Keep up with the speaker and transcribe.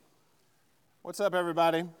What's up,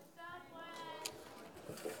 everybody?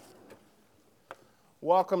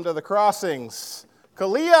 Welcome to the Crossings.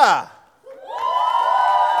 Kalia!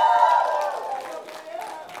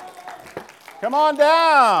 Come on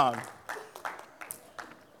down.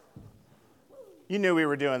 You knew we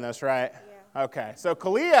were doing this, right? Yeah. Okay. So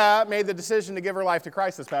Kalia made the decision to give her life to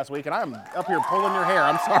Christ this past week, and I'm up here pulling your hair.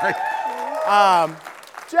 I'm sorry.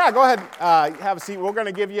 Yeah, go ahead, have a seat. We're going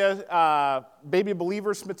to give you baby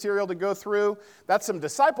believers material to go through. That's some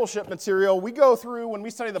discipleship material we go through when we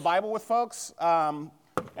study the Bible with folks, and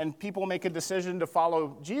people make a decision to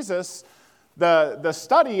follow Jesus. The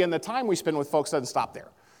study and the time we spend with folks doesn't stop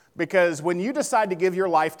there. Because when you decide to give your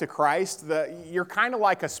life to Christ, you're kind of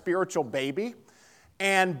like a spiritual baby.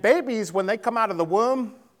 And babies, when they come out of the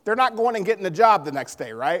womb, they're not going and getting a job the next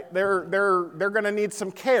day, right? They're going to need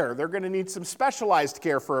some care. They're going to need some specialized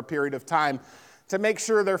care for a period of time to make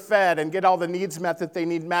sure they're fed and get all the needs met that they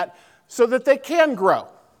need met so that they can grow,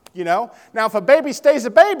 you know? Now, if a baby stays a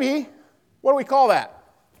baby, what do we call that?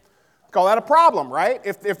 We call that a problem, right?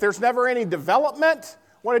 If there's never any development,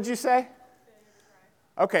 what did you say?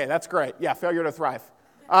 Okay, that's great. Yeah, failure to thrive.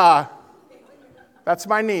 That's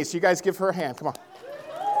my niece. You guys give her a hand. Come on.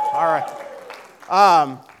 All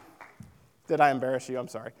right. Did I embarrass you? I'm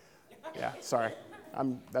sorry. Yeah, sorry.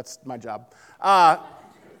 That's my job.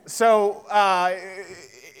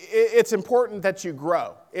 It's important that you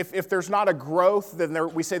grow. If there's not a growth,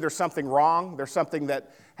 then we say there's something wrong. There's something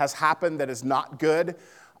that has happened that is not good.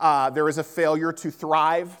 There is a failure to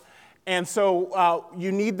thrive. And so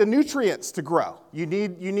you need the nutrients to grow. You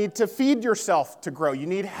need to feed yourself to grow. You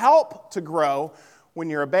need help to grow when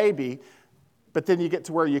you're a baby. But then you get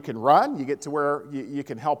to where you can run, you get to where you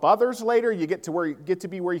can help others later, you get to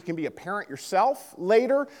be where you can be a parent yourself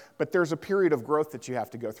later, but there's a period of growth that you have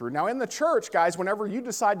to go through. Now in the church, guys, whenever you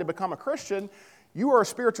decide to become a Christian, you are a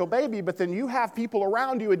spiritual baby, but then you have people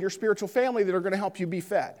around you in your spiritual family that are going to help you be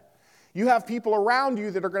fed. You have people around you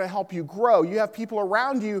that are going to help you grow. You have people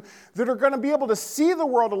around you that are going to be able to see the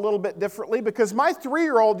world a little bit differently, because my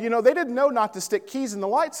 3-year-old, they didn't know not to stick keys in the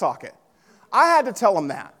light socket. I had to tell them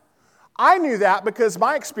that. I knew that because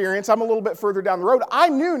my experience, I'm a little bit further down the road, I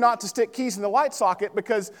knew not to stick keys in the light socket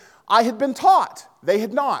because I had been taught. They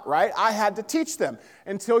had not, right? I had to teach them.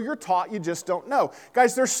 Until you're taught, you just don't know.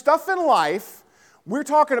 Guys, there's stuff in life, we're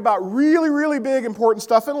talking about really, really big, important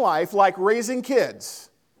stuff in life, like raising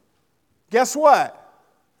kids. Guess what?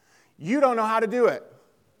 You don't know how to do it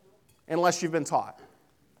unless you've been taught.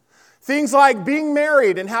 Things like being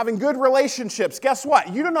married and having good relationships. Guess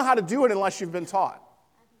what? You don't know how to do it unless you've been taught.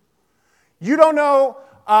 You don't know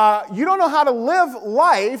how to live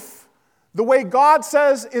life the way God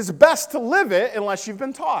says is best to live it unless you've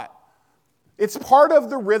been taught. It's part of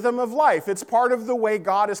the rhythm of life. It's part of the way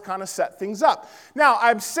God has kind of set things up. Now,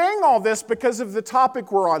 I'm saying all this because of the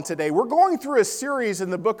topic we're on today. We're going through a series in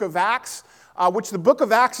the book of Acts, which the book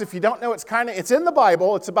of Acts, if you don't know, it's in the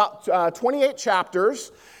Bible. It's about 28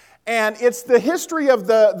 chapters. And it's the history of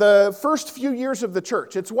the first few years of the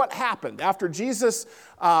church. It's what happened after Jesus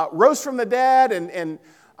rose from the dead and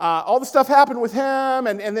all the stuff happened with him.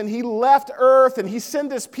 And then he left earth and he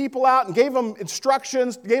sent his people out and gave them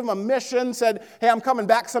instructions, gave them a mission, said, hey, I'm coming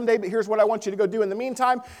back someday, but here's what I want you to go do in the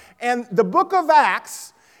meantime. And the book of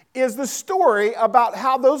Acts is the story about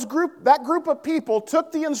how that group of people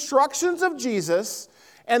took the instructions of Jesus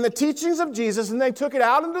and the teachings of Jesus, and they took it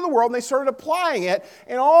out into the world, and they started applying it,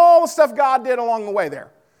 and all the stuff God did along the way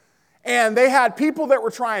there. And they had people that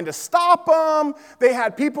were trying to stop them. They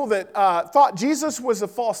had people that thought Jesus was a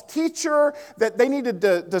false teacher, that they needed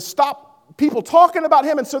to stop people talking about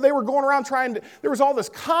him, and so they were going around there was all this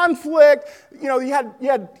conflict. You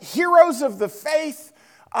had heroes of the faith,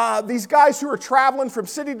 these guys who are traveling from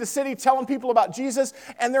city to city telling people about Jesus,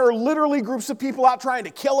 and there are literally groups of people out trying to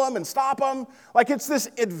kill them and stop them. Like, it's this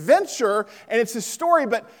adventure, and it's a story,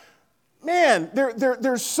 but man,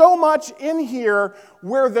 there's so much in here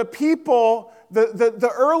where the people,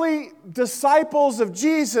 the early disciples of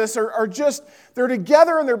Jesus they're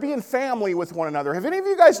together and they're being family with one another. Have any of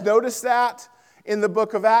you guys noticed that in the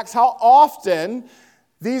book of Acts? How often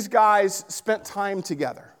these guys spent time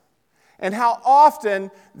together? And how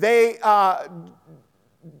often they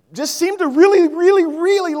just seem to really, really,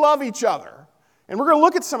 really love each other. And we're going to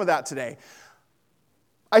look at some of that today.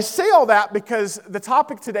 I say all that because the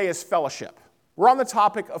topic today is fellowship. We're on the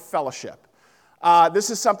topic of fellowship.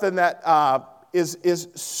 This is something that is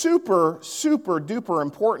super, super duper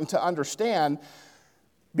important to understand.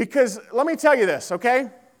 Because let me tell you this,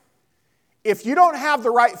 okay? If you don't have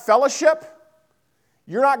the right fellowship,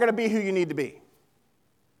 you're not going to be who you need to be.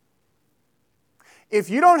 If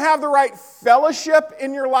you don't have the right fellowship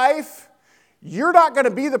in your life, you're not going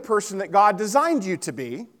to be the person that God designed you to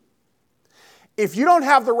be. If you don't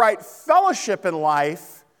have the right fellowship in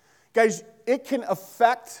life, guys, it can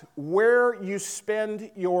affect where you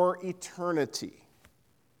spend your eternity.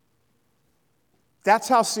 That's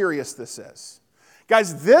how serious this is.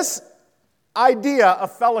 Guys, this idea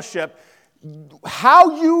of fellowship,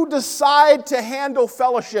 how you decide to handle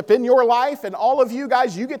fellowship in your life, and all of you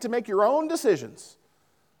guys, you get to make your own decisions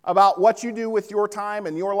about what you do with your time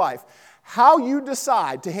and your life. How you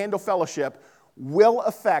decide to handle fellowship will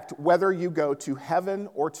affect whether you go to heaven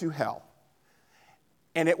or to hell.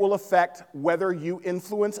 And it will affect whether you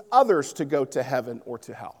influence others to go to heaven or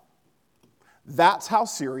to hell. That's how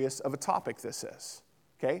serious of a topic this is.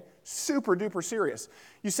 Okay? Super duper serious.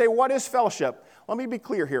 You say, what is fellowship? Let me be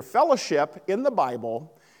clear here. Fellowship in the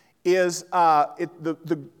Bible is,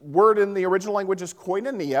 the word in the original language is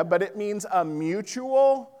koinonia, but it means a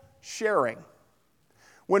mutual sharing.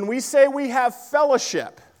 When we say we have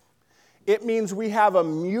fellowship, it means we have a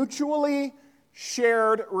mutually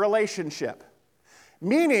shared relationship.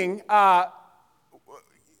 Meaning,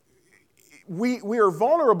 we are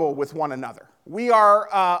vulnerable with one another. We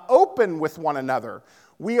are open with one another.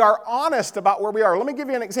 We are honest about where we are. Let me give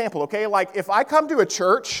you an example, okay? Like if I come to a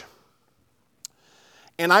church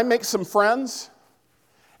and I make some friends,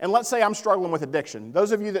 and let's say I'm struggling with addiction.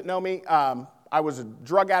 Those of you that know me, I was a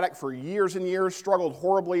drug addict for years and years, struggled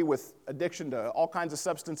horribly with addiction to all kinds of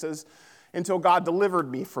substances until God delivered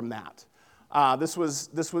me from that. This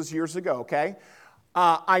was years ago, okay?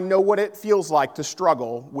 I know what it feels like to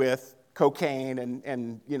struggle with cocaine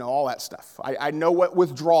and you know, all that stuff. I know what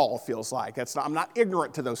withdrawal feels like. I'm not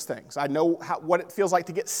ignorant to those things. I know what it feels like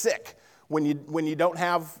to get sick when you don't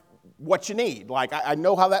have what you need. Like, I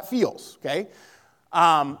know how that feels, okay?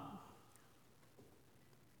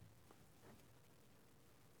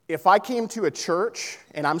 If I came to a church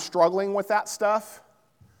and I'm struggling with that stuff,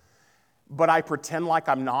 but I pretend like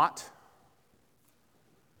I'm not,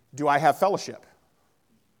 do I have fellowship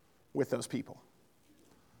with those people?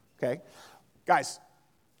 Okay? Guys,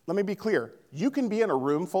 let me be clear. You can be in a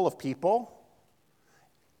room full of people.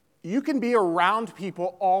 You can be around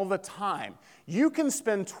people all the time. You can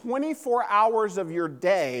spend 24 hours of your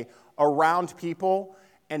day around people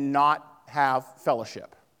and not have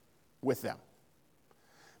fellowship with them.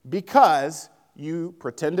 Because you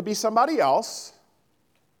pretend to be somebody else,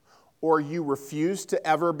 or you refuse to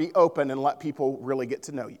ever be open and let people really get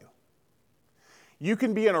to know you. You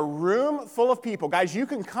can be in a room full of people. Guys, you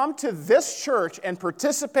can come to this church and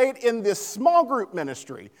participate in this small group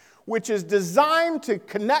ministry, which is designed to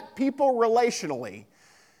connect people relationally.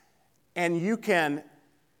 And you can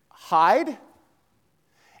hide,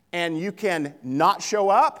 and you can not show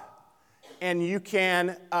up, and you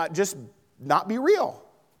can just not be real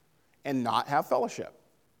and not have fellowship.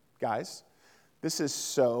 Guys, this is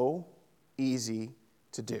so easy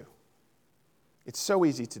to do. It's so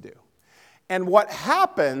easy to do. And what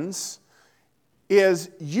happens is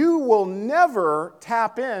you will never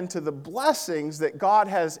tap into the blessings that God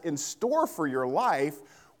has in store for your life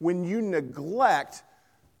when you neglect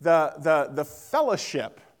the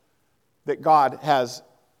fellowship that God has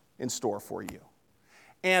in store for you.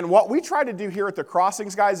 And what we try to do here at the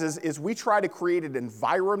Crossings, guys, is we try to create an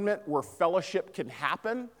environment where fellowship can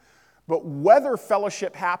happen. But whether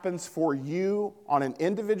fellowship happens for you on an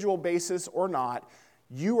individual basis or not,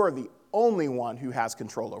 you are the only one who has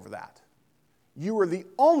control over that. You are the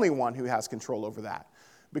only one who has control over that,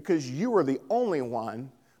 because you are the only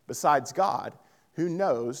one besides God who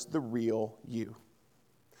knows the real you.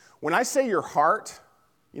 When I say your heart,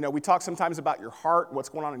 you know, we talk sometimes about your heart, what's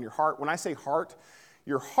going on in your heart. When I say heart,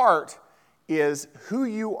 your heart is who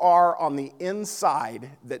you are on the inside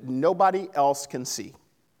that nobody else can see.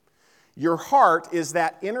 Your heart is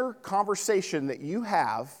that inner conversation that you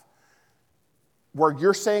have where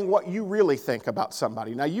you're saying what you really think about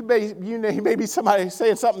somebody. Now, you may be somebody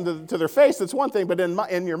saying something to their face, that's one thing, but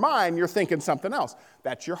in your mind, you're thinking something else.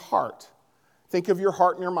 That's your heart. Think of your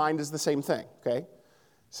heart and your mind as the same thing, okay?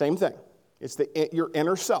 Same thing. It's your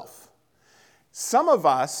inner self. Some of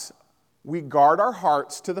us, we guard our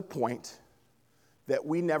hearts to the point that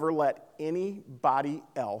we never let anybody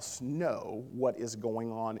else know what is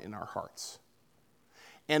going on in our hearts.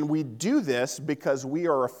 And we do this because we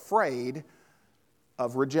are afraid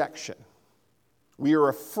of rejection. We are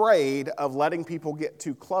afraid of letting people get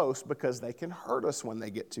too close because they can hurt us when they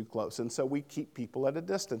get too close. And so we keep people at a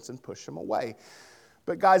distance and push them away.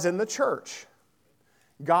 But guys, in the church,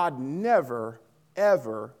 God never,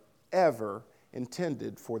 ever, ever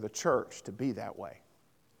intended for the church to be that way.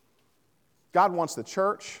 God wants the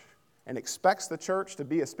church and expects the church to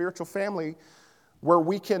be a spiritual family where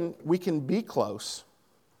we can be close.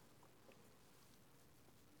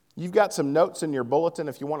 You've got some notes in your bulletin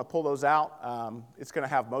if you want to pull those out. It's going to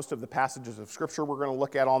have most of the passages of Scripture we're going to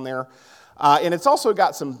look at on there. And it's also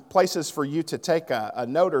got some places for you to take a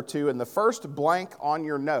note or two. And the first blank on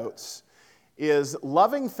your notes is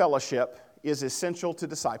loving fellowship is essential to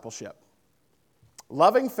discipleship.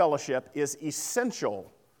 Loving fellowship is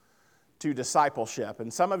essential to discipleship.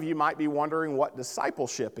 And some of you might be wondering what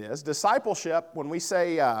discipleship is. Discipleship, when we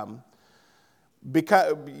say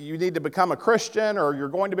you need to become a Christian or you're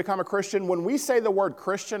going to become a Christian, when we say the word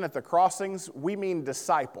Christian at the crossings, we mean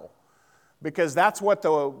disciple. Because that's what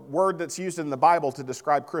the word that's used in the Bible to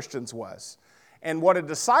describe Christians was. And what a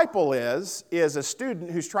disciple is a student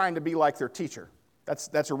who's trying to be like their teacher.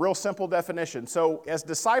 That's a real simple definition. So as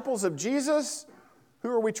disciples of Jesus, who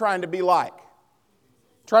are we trying to be like?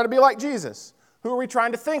 Trying to be like Jesus. Who are we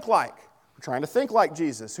trying to think like? We're trying to think like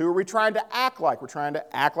Jesus. Who are we trying to act like? We're trying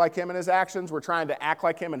to act like him in his actions. We're trying to act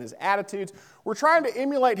like him in his attitudes. We're trying to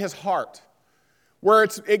emulate his heart. Where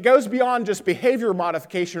it goes beyond just behavior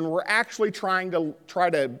modification, we're actually trying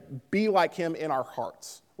to be like him in our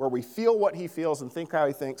hearts, where we feel what he feels and think how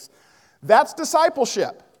he thinks. That's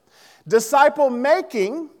discipleship. Disciple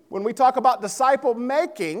making, when we talk about disciple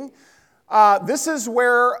making, this is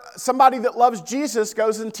where somebody that loves Jesus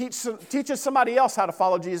goes and teaches somebody else how to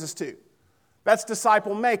follow Jesus too. That's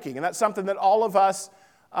disciple making, and that's something that all of us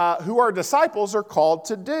who are disciples are called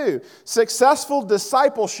to do. Successful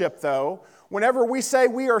discipleship, though, whenever we say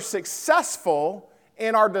we are successful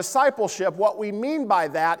in our discipleship, what we mean by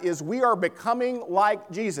that is we are becoming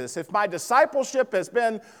like Jesus. If my discipleship has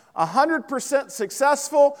been 100%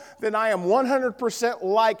 successful, then I am 100%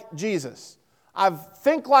 like Jesus. I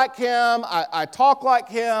think like him, I talk like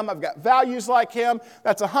him, I've got values like him.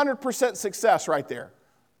 That's 100% success right there.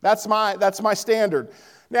 That's my standard.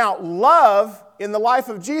 Now, love in the life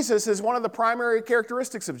of Jesus is one of the primary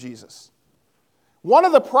characteristics of Jesus. One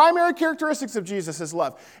of the primary characteristics of Jesus is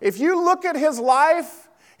love. If you look at his life,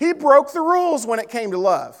 he broke the rules when it came to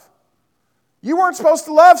love. You weren't supposed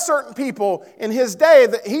to love certain people in his day,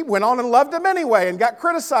 that he went on and loved them anyway and got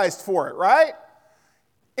criticized for it, right?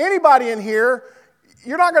 Anybody in here,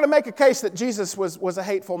 you're not going to make a case that Jesus was a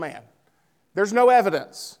hateful man. There's no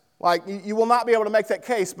evidence. Like, you will not be able to make that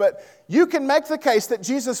case, but you can make the case that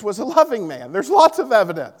Jesus was a loving man. There's lots of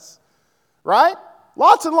evidence, right?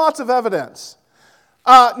 Lots and lots of evidence.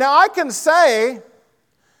 Now, I can say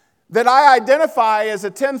that I identify as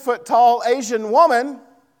a 10-foot tall Asian woman.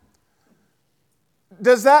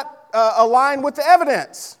 Does that align with the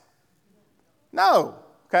evidence? No.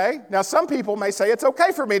 Okay? Now, some people may say it's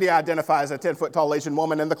okay for me to identify as a 10-foot tall Asian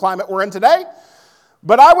woman in the climate we're in today.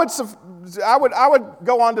 But I would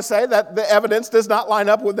go on to say that the evidence does not line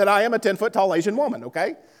up with that I am a 10-foot tall Asian woman,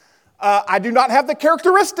 okay? I do not have the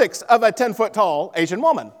characteristics of a 10-foot tall Asian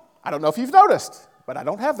woman. I don't know if you've noticed, but I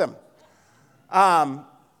don't have them. And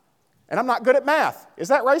I'm not good at math. Is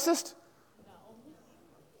that racist? No.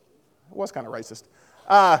 It was kind of racist.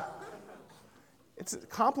 It's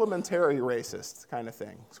complimentary racist kind of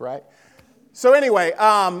things, right? So anyway,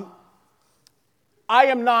 I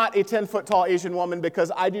am not a 10-foot tall Asian woman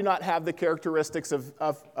because I do not have the characteristics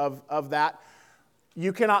of that.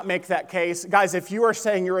 You cannot make that case. Guys, if you are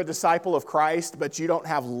saying you're a disciple of Christ, but you don't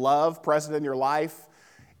have love present in your life,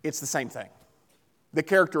 it's the same thing. The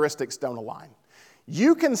characteristics don't align.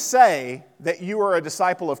 You can say that you are a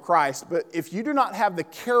disciple of Christ, but if you do not have the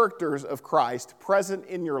characters of Christ present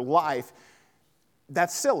in your life,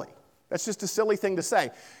 that's silly. That's just a silly thing to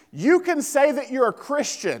say. You can say that you're a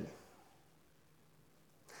Christian,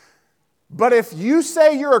 but if you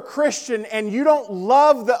say you're a Christian and you don't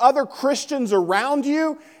love the other Christians around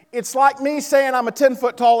you, it's like me saying I'm a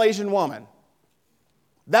 10-foot tall Asian woman.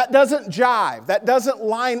 That doesn't jive. That doesn't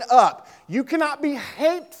line up. You cannot be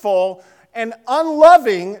hateful and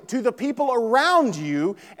unloving to the people around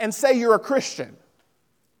you and say you're a Christian.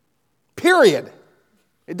 Period.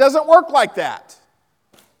 It doesn't work like that.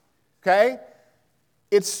 Okay?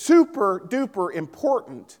 It's super duper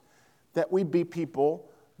important that we be people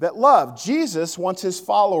that love. Jesus wants his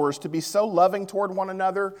followers to be so loving toward one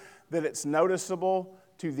another that it's noticeable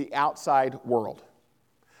to the outside world.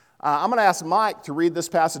 I'm going to ask Mike to read this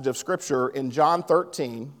passage of Scripture in John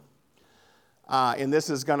 13, and this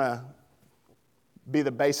is going to be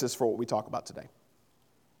the basis for what we talk about today.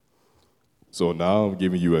 So now I'm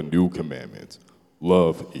giving you a new commandment.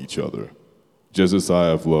 Love each other. Just as I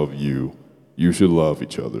have loved you, you should love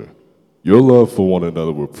each other. Your love for one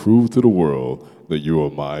another will prove to the world that you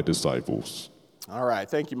are my disciples. All right,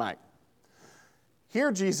 thank you, Mike.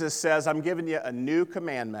 Here Jesus says, I'm giving you a new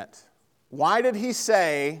commandment. Why did he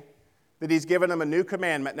say that he's given them a new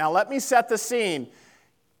commandment. Now let me set the scene.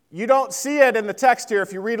 You don't see it in the text here.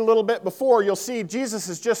 If you read a little bit before, you'll see Jesus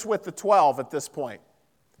is just with the 12 at this point.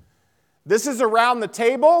 This is around the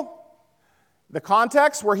table, the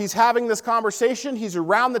context where he's having this conversation. He's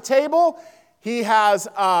around the table. He has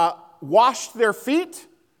washed their feet,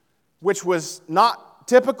 which was not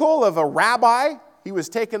typical of a rabbi. He was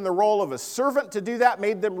taking the role of a servant to do that,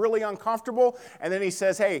 made them really uncomfortable. And then he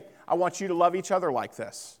says, hey, I want you to love each other like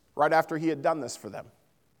this, right after he had done this for them.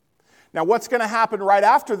 Now, what's going to happen right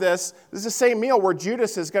after this? This is the same meal where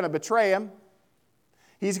Judas is going to betray him.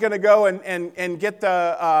 He's going to go and get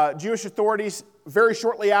the Jewish authorities very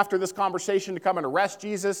shortly after this conversation to come and arrest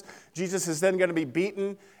Jesus. Jesus is then going to be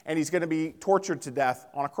beaten, and he's going to be tortured to death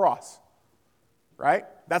on a cross. Right?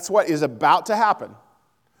 That's what is about to happen.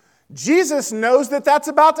 Jesus knows that that's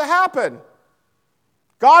about to happen.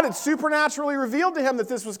 God had supernaturally revealed to him that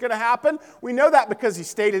this was going to happen. We know that because he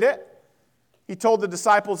stated it. He told the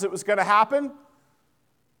disciples it was going to happen.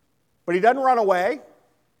 But he doesn't run away.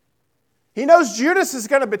 He knows Judas is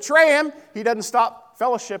going to betray him. He doesn't stop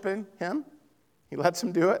fellowshipping him. He lets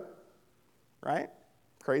him do it. Right?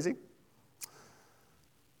 Crazy.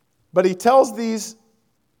 But he tells these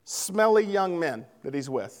smelly young men that he's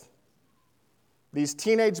with, these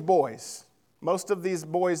teenage boys, most of these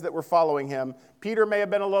boys that were following him. Peter may have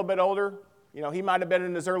been a little bit older. He might have been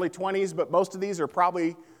in his early 20s, but most of these are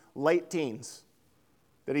probably late teens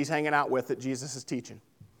that he's hanging out with that Jesus is teaching.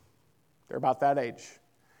 They're about that age.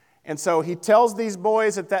 And so he tells these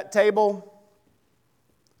boys at that table,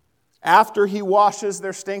 after he washes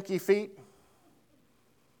their stinky feet,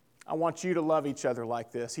 I want you to love each other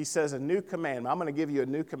like this. He says, a new commandment. I'm going to give you a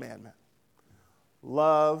new commandment.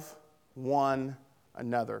 Love one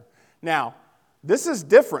another. Now, this is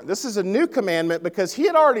different. This is a new commandment because he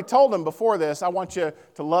had already told them before this, I want you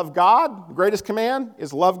to love God. The greatest command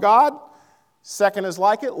is love God. Second is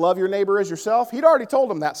like it, love your neighbor as yourself. He'd already told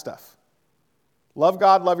them that stuff. Love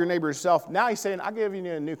God, love your neighbor as yourself. Now he's saying, I'll give you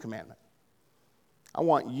a new commandment. I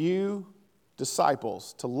want you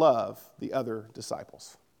disciples to love the other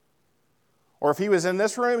disciples. Or if he was in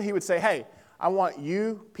this room, he would say, hey, I want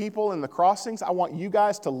you people in the crossings, I want you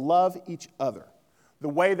guys to love each other the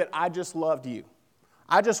way that I just loved you.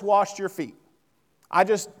 I just washed your feet. I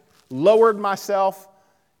just lowered myself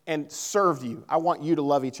and served you. I want you to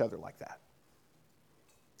love each other like that.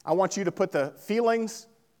 I want you to put the feelings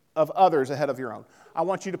of others ahead of your own. I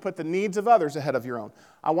want you to put the needs of others ahead of your own.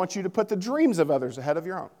 I want you to put the dreams of others ahead of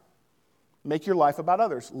your own. Make your life about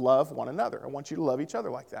others. Love one another. I want you to love each other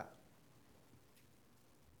like that.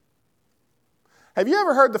 Have you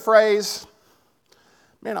ever heard the phrase,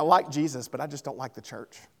 man, I like Jesus, but I just don't like the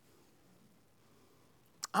church?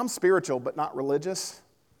 I'm spiritual, but not religious.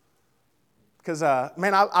 Because,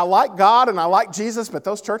 man, I like God and I like Jesus, but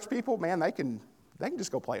those church people, man, they can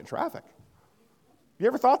just go play in traffic. You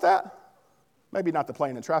ever thought that? Maybe not the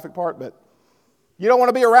playing in traffic part, but you don't want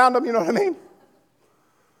to be around them, you know what I mean?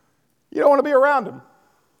 You don't want to be around them.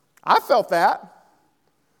 I felt that.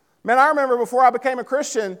 Man, I remember before I became a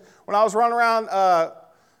Christian, when I was running around,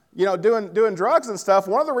 doing drugs and stuff,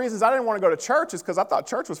 one of the reasons I didn't want to go to church is because I thought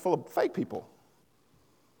church was full of fake people.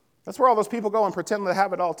 That's where all those people go and pretend to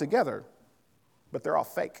have it all together, but they're all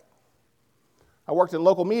fake. I worked in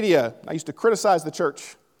local media. I used to criticize the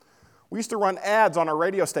church. We used to run ads on our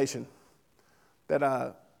radio station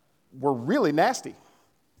that were really nasty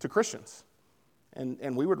to Christians,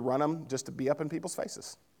 and we would run them just to be up in people's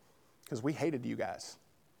faces because we hated you guys.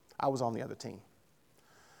 I was on the other team.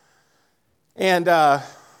 And,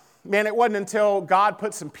 man, it wasn't until God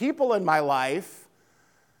put some people in my life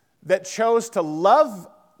that chose to love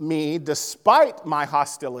me despite my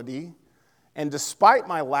hostility and despite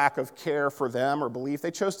my lack of care for them or belief.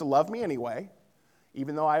 They chose to love me anyway.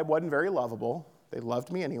 Even though I wasn't very lovable, they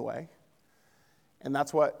loved me anyway. And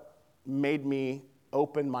that's what made me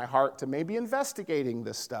open my heart to maybe investigating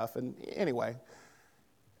this stuff. And anyway,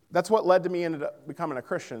 that's what led to me ended up becoming a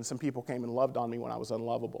Christian. Some people came and loved on me when I was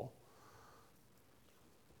unlovable.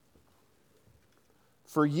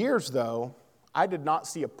 For years, though, I did not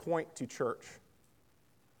see a point to church.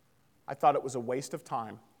 I thought it was a waste of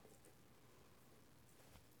time.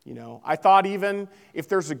 I thought even if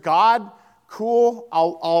there's a God, cool,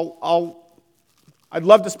 I'd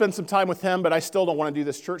love to spend some time with him, but I still don't want to do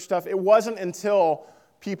this church stuff. It wasn't until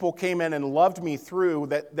people came in and loved me through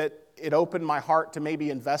that it opened my heart to maybe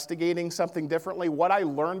investigating something differently. What I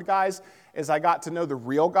learned, guys, as I got to know the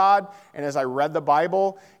real God and as I read the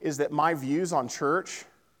Bible, is that my views on church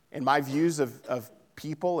and my views of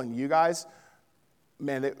people and you guys,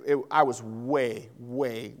 man, I was way,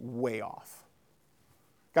 way, way off.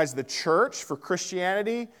 Guys, the church for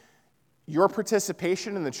Christianity your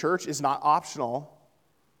participation in the church is not optional.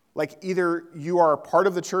 Like either you are a part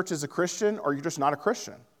of the church as a Christian or you're just not a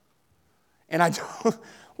Christian. And I don't,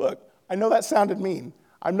 look, I know that sounded mean.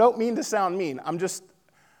 I don't mean to sound mean.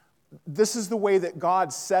 This is the way that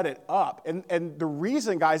God set it up. And the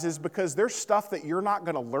reason, guys, is because there's stuff that you're not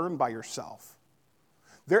going to learn by yourself.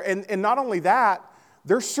 And not only that,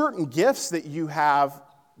 there's certain gifts that you have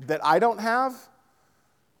that I don't have.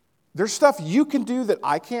 There's stuff you can do that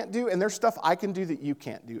I can't do, and there's stuff I can do that you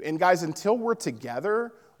can't do. And guys, until we're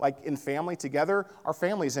together, like in family together, our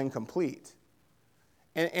family's incomplete.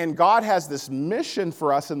 And God has this mission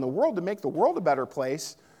for us in the world to make the world a better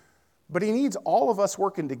place, but he needs all of us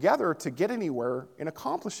working together to get anywhere in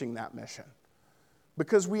accomplishing that mission.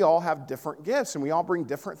 Because we all have different gifts and we all bring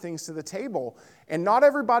different things to the table. And not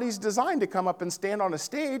everybody's designed to come up and stand on a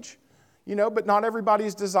stage, but not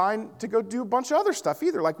everybody's designed to go do a bunch of other stuff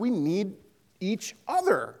either. Like we need each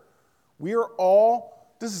other. We are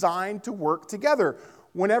all designed to work together.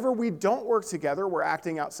 Whenever we don't work together, we're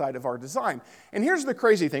acting outside of our design. And here's the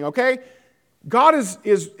crazy thing, okay?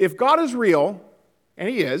 If God is real, and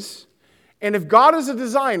he is, and if God is a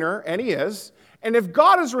designer, and he is, and if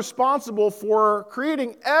God is responsible for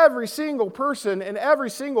creating every single person and every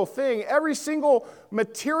single thing, every single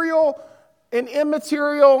material and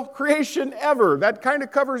immaterial creation ever, that kind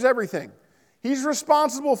of covers everything. He's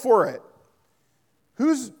responsible for it.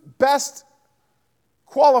 Who's best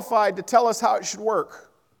qualified to tell us how it should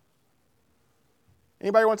work?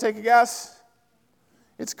 Anybody want to take a guess?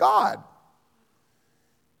 It's God.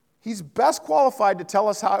 He's best qualified to tell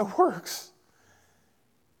us how it works.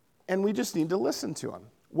 And we just need to listen to him.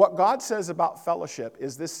 What God says about fellowship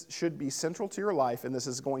is this should be central to your life, and this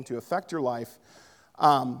is going to affect your life.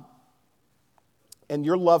 And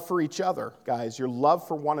your love for each other, guys, your love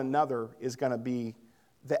for one another is going to be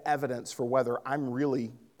the evidence for whether I'm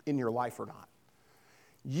really in your life or not.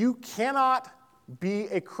 You cannot be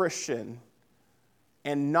a Christian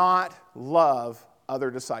and not love other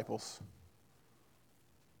disciples.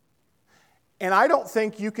 And I don't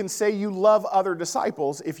think you can say you love other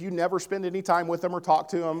disciples if you never spend any time with them or talk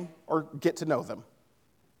to them or get to know them.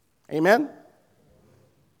 Amen?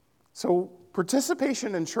 So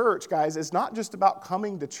participation in church, guys, is not just about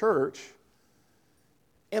coming to church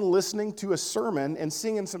and listening to a sermon and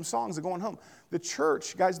singing some songs and going home. The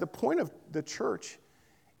church, guys, the point of the church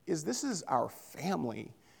is this is our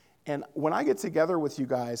family. And when I get together with you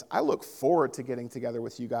guys, I look forward to getting together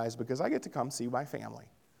with you guys because I get to come see my family.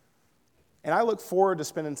 And I look forward to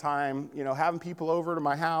spending time, having people over to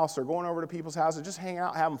my house or going over to people's houses, just hanging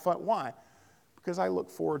out, having fun. Why? Because I look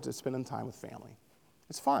forward to spending time with family.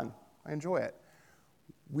 It's fun. I enjoy it.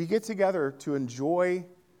 We get together to enjoy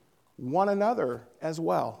one another as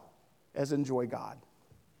well as enjoy God.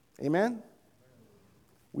 Amen?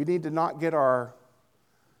 We need to not get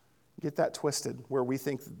that twisted where we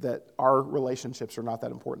think that our relationships are not that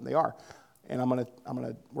important. They are. And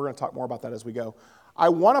we're gonna talk more about that as we go. I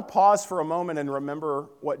want to pause for a moment and remember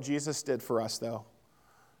what Jesus did for us, though.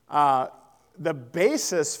 The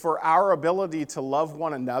basis for our ability to love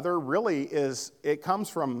one another really it comes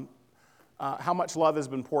from how much love has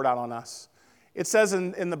been poured out on us. It says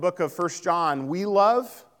in the book of 1 John, we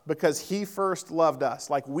love because he first loved us.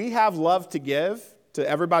 Like we have love to give to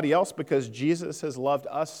everybody else because Jesus has loved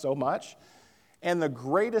us so much. And the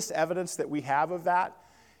greatest evidence that we have of that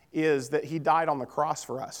is that he died on the cross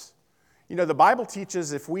for us. The Bible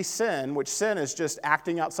teaches if we sin, which sin is just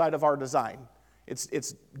acting outside of our design.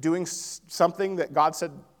 It's doing something that God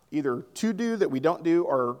said either to do that we don't do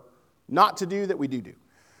or not to do that we do.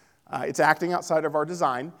 It's acting outside of our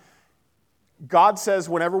design. God says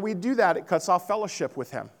whenever we do that, it cuts off fellowship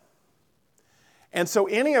with him. And so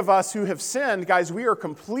any of us who have sinned, guys, we are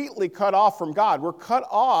completely cut off from God. We're cut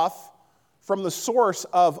off from the source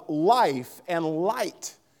of life and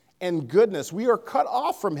light and goodness. We are cut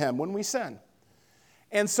off from him when we sin.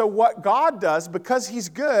 And so what God does, because he's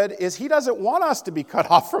good, is he doesn't want us to be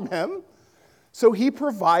cut off from him. So he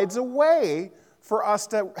provides a way for us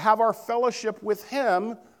to have our fellowship with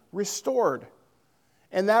him restored.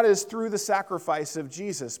 And that is through the sacrifice of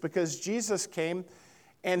Jesus. Because Jesus came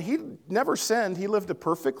and he never sinned. He lived a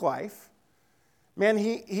perfect life. Man,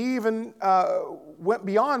 he even went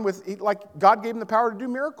beyond God gave him the power to do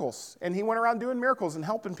miracles. And he went around doing miracles and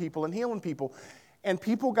helping people and healing people. And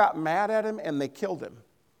people got mad at him and they killed him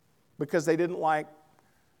because they didn't like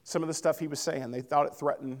some of the stuff he was saying. They thought it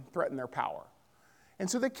threatened their power. And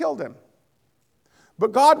so they killed him.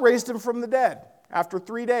 But God raised him from the dead after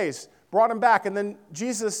 3 days, brought him back. And then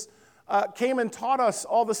Jesus came and taught us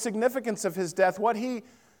all the significance of his death, what he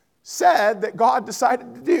said that God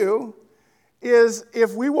decided to do. is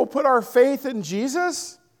if we will put our faith in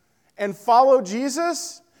Jesus and follow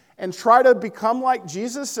Jesus and try to become like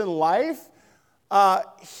Jesus in life,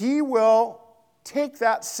 He will take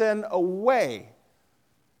that sin away.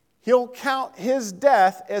 He'll count His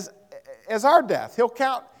death as our death. He'll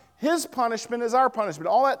count His punishment as our punishment.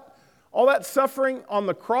 All that suffering on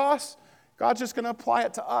the cross, God's just going to apply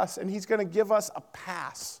it to us, and He's going to give us a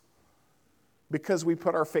pass because we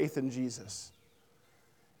put our faith in Jesus.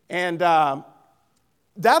 And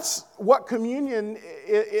that's what communion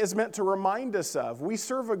is meant to remind us of. We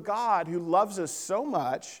serve a God who loves us so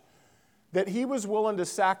much that He was willing to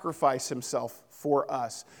sacrifice Himself for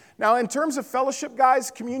us. Now, in terms of fellowship,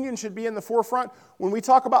 guys, communion should be in the forefront. When we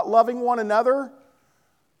talk about loving one another,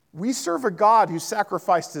 we serve a God who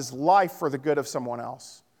sacrificed His life for the good of someone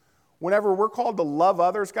else. Whenever we're called to love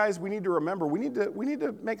others, guys, we need to remember, we need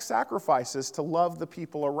to make sacrifices to love the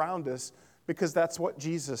people around us because that's what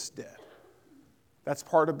Jesus did. That's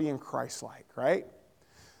part of being Christ-like, right?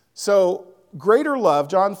 So, greater love,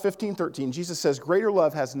 John 15:13, Jesus says, greater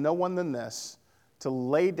love has no one than this, to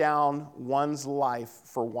lay down one's life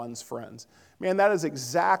for one's friends. Man, that is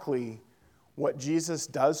exactly what Jesus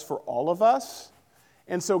does for all of us.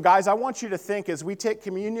 And so, guys, I want you to think as we take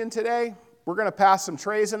communion today, we're going to pass some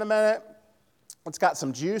trays in a minute. It's got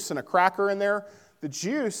some juice and a cracker in there. The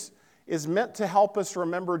juice is meant to help us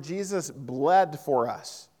remember Jesus bled for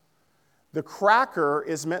us. The cracker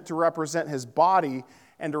is meant to represent His body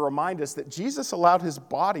and to remind us that Jesus allowed His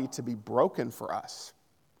body to be broken for us.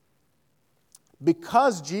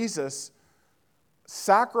 Because Jesus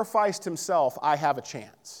sacrificed Himself, I have a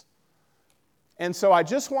chance. And so I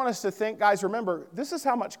just want us to think, guys, remember, this is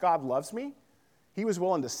how much God loves me. He was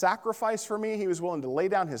willing to sacrifice for me. He was willing to lay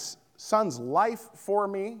down His Son's life for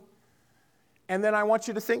me. And then I want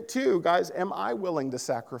you to think too, guys, am I willing to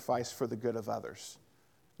sacrifice for the good of others?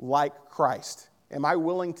 Like Christ? Am I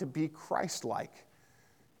willing to be Christ-like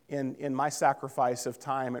in my sacrifice of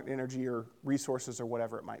time and energy or resources or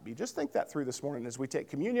whatever it might be? Just think that through this morning as we take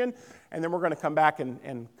communion, and then we're going to come back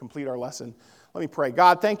and complete our lesson. Let me pray.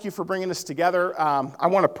 God, thank You for bringing us together. I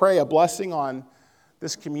want to pray a blessing on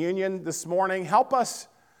this communion this morning. Help us,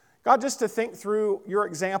 God, just to think through Your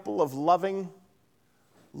example of love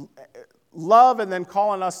and then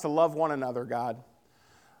calling us to love one another, God.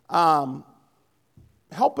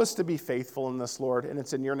 Help us to be faithful in this, Lord, and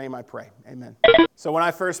it's in Your name I pray. Amen. So when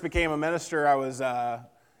I first became a minister, I was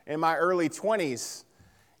in my early 20s,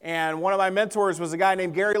 and one of my mentors was a guy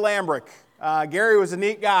named Gary Lambrick. Gary was a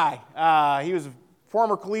neat guy. He was a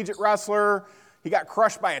former collegiate wrestler. He got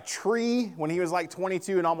crushed by a tree when he was like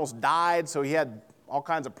 22 and almost died, so he had all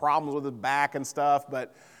kinds of problems with his back and stuff,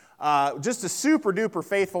 but just a super-duper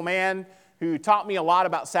faithful man who taught me a lot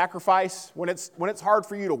about sacrifice. When it's hard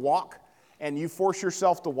for you to walk, and you force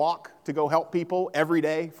yourself to walk to go help people every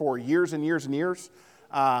day for years and years and years,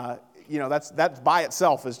 that's by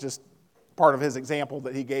itself is just part of his example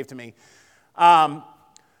that he gave to me.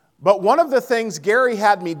 But one of the things Gary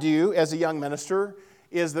had me do as a young minister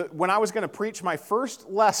is that when I was going to preach my first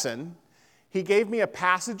lesson, he gave me a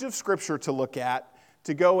passage of Scripture to look at,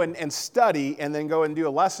 to go and study, and then go and do a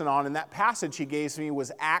lesson on. And that passage he gave me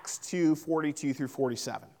was Acts 2, 42 through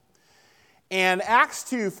 47. And Acts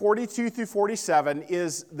 2, 42 through 47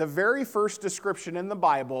 is the very first description in the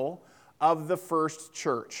Bible of the first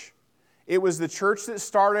church. It was the church that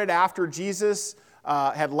started after Jesus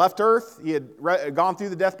had left earth. He had gone through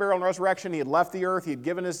the death, burial, and resurrection. He had left the earth. He had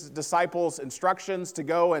given His disciples instructions to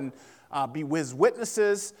go and be His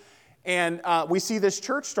witnesses. And we see this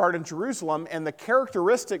church start in Jerusalem, and the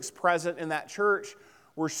characteristics present in that church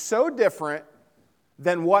were so different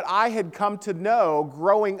than what I had come to know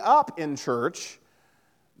growing up in church,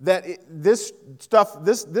 that this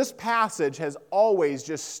passage has always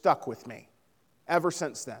just stuck with me ever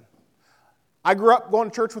since then. I grew up going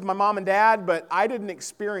to church with my mom and dad, but I didn't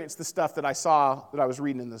experience the stuff that I saw that I was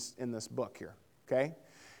reading in this book here, okay?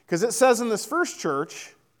 Because it says in this first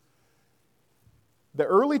church, the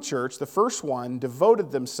early church, the first one,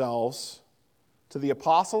 devoted themselves to the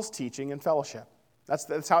apostles' teaching and fellowship.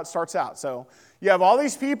 That's how it starts out. So you have all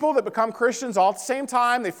these people that become Christians all at the same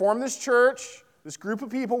time. They form this church, this group of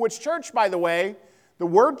people, which church, by the way, the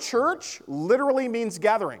word church literally means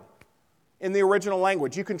gathering in the original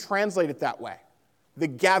language. You can translate it that way. The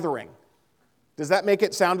gathering. Does that make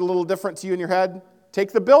it sound a little different to you in your head?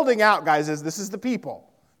 Take the building out, guys, as this is the people.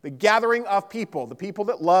 The gathering of people, the people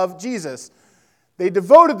that love Jesus. They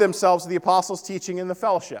devoted themselves to the apostles' teaching and the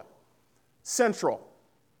fellowship. Central.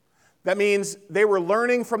 That means they were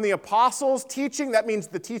learning from the apostles' teaching. That means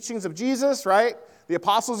the teachings of Jesus, right? The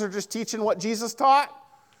apostles are just teaching what Jesus taught.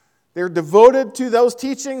 They're devoted to those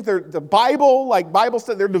teachings. The Bible, like Bible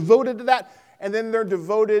said, they're devoted to that. And then they're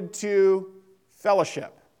devoted to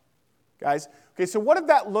fellowship. Guys, okay, so what did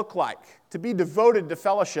that look like to be devoted to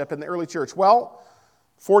fellowship in the early church? Well,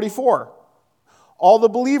 44. All the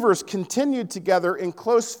believers continued together in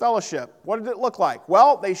close fellowship. What did it look like?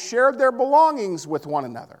 Well, they shared their belongings with one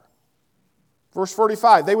another. Verse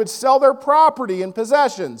 45, they would sell their property and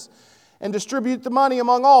possessions and distribute the money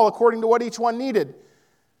among all according to what each one needed.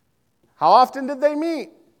 How often did they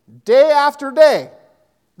meet? Day after day.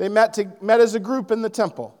 They met as a group in the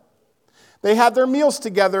temple. They had their meals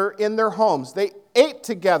together in their homes. They ate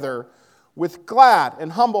together with glad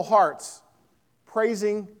and humble hearts,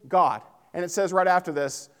 praising God. And it says right after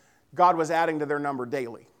this, God was adding to their number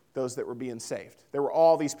daily, those that were being saved. There were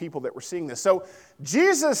all these people that were seeing this. So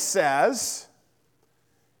Jesus says,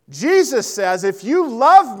 if you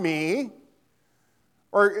love me,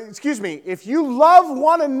 if you love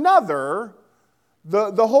one another,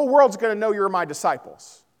 the whole world's going to know you're my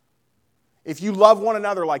disciples. If you love one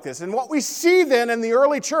another like this. And what we see then in the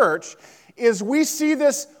early church is we see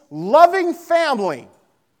this loving family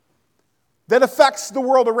that affects the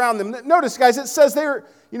world around them. Notice, guys, it says they're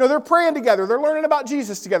praying together. They're learning about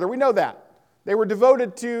Jesus together. We know that. They were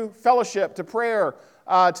devoted to fellowship, to prayer,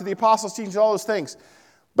 to the apostles' teachings, all those things.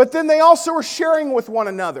 But then they also were sharing with one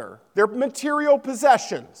another their material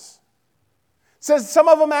possessions. It says some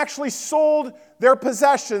of them actually sold their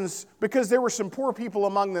possessions because there were some poor people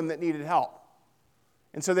among them that needed help.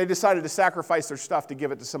 And so they decided to sacrifice their stuff to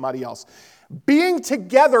give it to somebody else. Being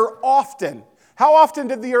together often. How often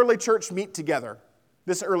did the early church meet together?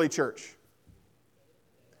 This early church?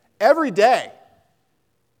 Every day.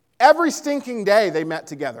 Every stinking day they met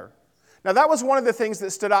together. Now that was one of the things that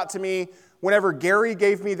stood out to me whenever Gary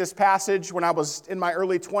gave me this passage when I was in my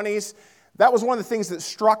early 20s. That was one of the things that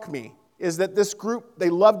struck me, is that this group, they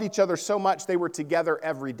loved each other so much they were together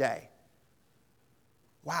every day.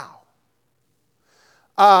 Wow.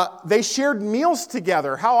 They shared meals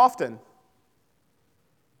together. How often?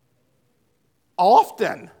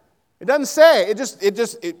 Often. It doesn't say. It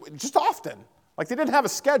just often. Like they didn't have a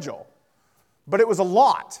schedule, but it was a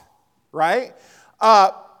lot, right?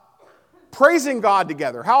 Praising God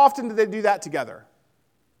together. How often did they do that together?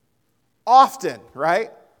 Often,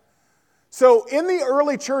 right? So in the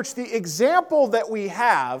early church, the example that we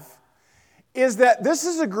have is that this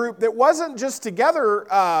is a group that wasn't just together,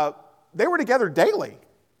 they were together daily.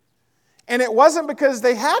 And it wasn't because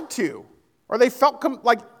they had to, or they felt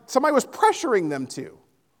like somebody was pressuring them to.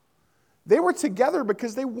 They were together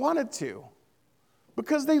because they wanted to,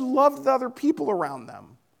 because they loved the other people around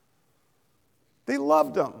them. They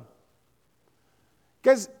loved them.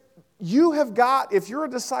 Guys, you have got, if you're a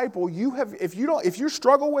disciple, if you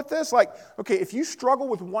struggle with this, if you struggle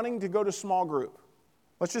with wanting to go to small group,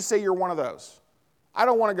 let's just say you're one of those. I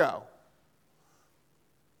don't want to go.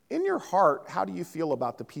 In your heart, how do you feel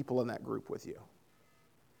about the people in that group with you?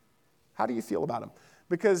 How do you feel about them?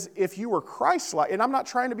 Because if you were Christ-like, and I'm not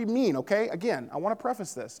trying to be mean, okay? Again, I want to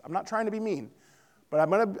preface this. I'm not trying to be mean, but I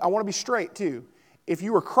want to be straight too. If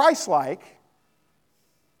you were Christ-like,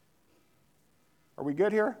 are we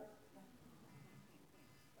good here?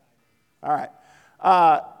 All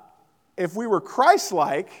right. If we were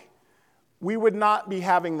Christ-like, we would not be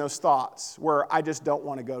having those thoughts where I just don't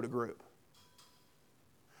want to go to group.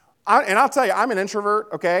 And I'll tell you, I'm an introvert,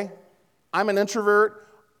 okay? I'm an introvert.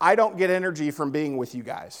 I don't get energy from being with you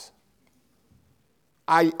guys.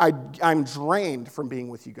 I'm drained from being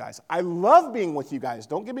with you guys. I love being with you guys.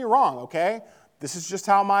 Don't get me wrong, okay? This is just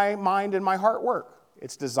how my mind and my heart work.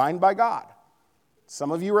 It's designed by God.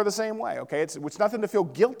 Some of you are the same way, okay? It's nothing to feel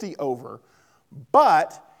guilty over,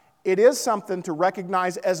 but it is something to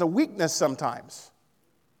recognize as a weakness sometimes.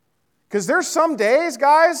 Because there's some days,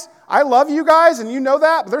 guys, I love you guys, and you know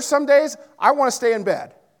that, but there's some days I want to stay in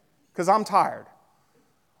bed because I'm tired.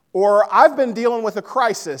 Or I've been dealing with a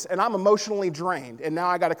crisis, and I'm emotionally drained, and now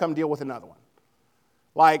I got to come deal with another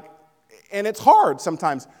one. And it's hard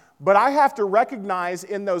sometimes, but I have to recognize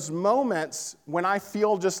in those moments when I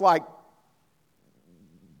feel just like,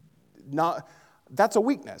 that's a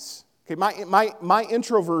weakness. Okay, my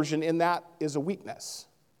introversion in that is a weakness.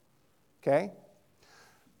 Okay?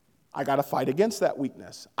 I got to fight against that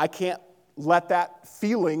weakness. I can't let that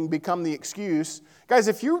feeling become the excuse. Guys,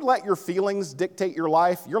 if you let your feelings dictate your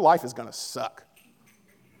life is going to suck.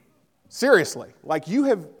 Seriously.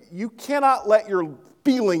 You cannot let your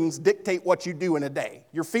feelings dictate what you do in a day.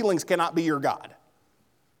 Your feelings cannot be your God.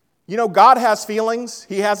 You know, God has feelings,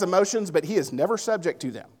 He has emotions, but He is never subject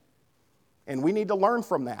to them. And we need to learn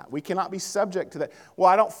from that. We cannot be subject to that. Well,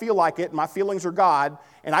 I don't feel like it. My feelings are God,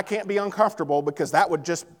 and I can't be uncomfortable because that would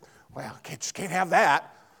just Well, just can't have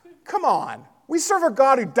that. Come on. We serve a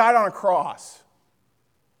God who died on a cross.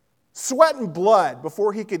 Sweat and blood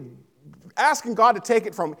before he could, asking God to take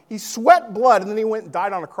it from him. He sweat blood and then he went and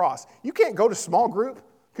died on a cross. You can't go to small group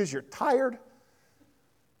because you're tired.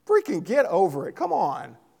 Freaking get over it. Come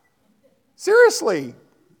on. Seriously.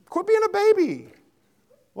 Quit being a baby.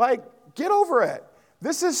 Like, get over it.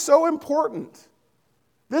 This is so important.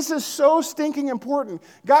 This is so stinking important.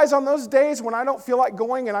 Guys, on those days when I don't feel like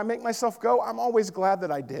going and I make myself go, I'm always glad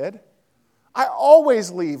that I did. I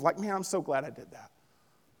always leave like, man, I'm so glad I did that.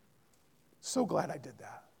 So glad I did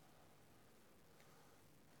that.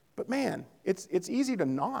 But man, it's easy to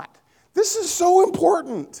not. This is so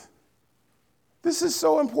important. This is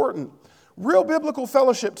so important. Real biblical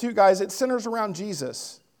fellowship too, guys, it centers around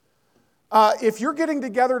Jesus. If you're getting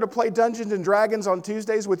together to play Dungeons and Dragons on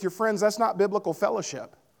Tuesdays with your friends, that's not biblical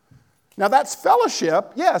fellowship. Now that's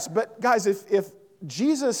fellowship, yes, but guys, if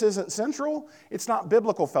Jesus isn't central, it's not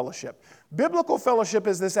biblical fellowship. Biblical fellowship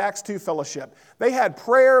is this Acts 2 fellowship. They had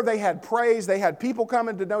prayer, they had praise, they had people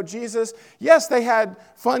coming to know Jesus. Yes, they had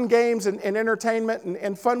fun games and entertainment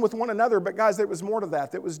and fun with one another, but guys, there was more to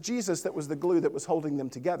that. It was Jesus that was the glue that was holding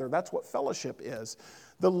them together. That's what fellowship is.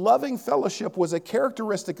 The loving fellowship was a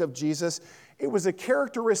characteristic of Jesus. It was a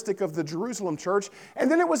characteristic of the Jerusalem church,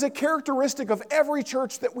 and then it was a characteristic of every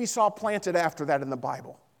church that we saw planted after that in the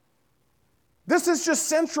Bible. This is just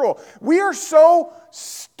central. We are so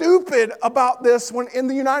stupid about this when in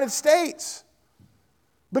the United States.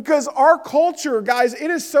 Because our culture, guys,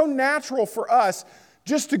 it is so natural for us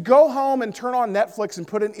just to go home and turn on Netflix and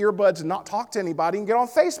put in earbuds and not talk to anybody and get on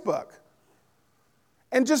Facebook.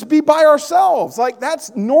 And just be by ourselves. Like,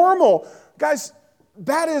 that's normal. Guys,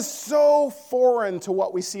 that is so foreign to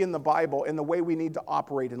what we see in the Bible and the way we need to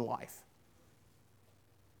operate in life.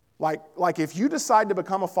 Like if you decide to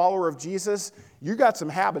become a follower of Jesus, you got some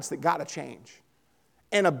habits that got to change.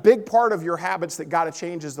 And a big part of your habits that got to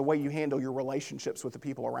change is the way you handle your relationships with the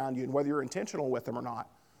people around you and whether you're intentional with them or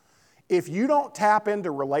not. If you don't tap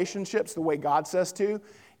into relationships the way God says to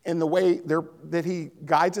and the way that he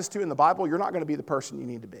guides us to in the Bible, you're not going to be the person you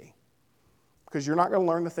need to be. Because you're not going to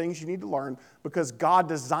learn the things you need to learn because God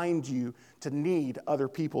designed you to need other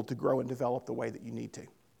people to grow and develop the way that you need to.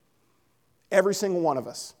 Every single one of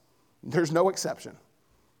us. There's no exception.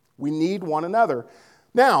 We need one another.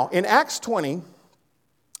 Now, in Acts 20,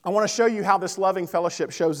 I want to show you how this loving fellowship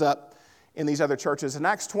shows up in these other churches. In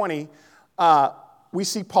Acts 20, we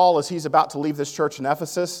see Paul as he's about to leave this church in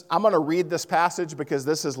Ephesus. I'm going to read this passage because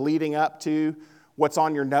this is leading up to what's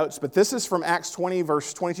on your notes. But this is from Acts 20,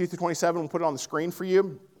 verse 22 through 27. We'll put it on the screen for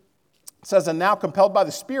you. It says, "And now, compelled by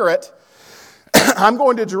the Spirit, I'm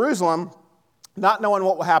going to Jerusalem, not knowing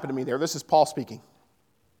what will happen to me there." This is Paul speaking.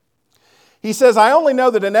 He says, "I only know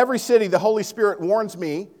that in every city the Holy Spirit warns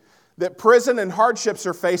me that prison and hardships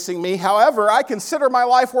are facing me. However, I consider my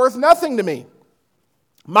life worth nothing to me.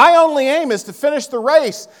 My only aim is to finish the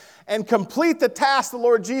race and complete the task the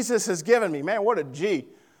Lord Jesus has given me." Man, what a G.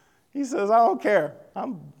 He says, I don't care.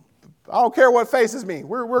 I don't care what faces me.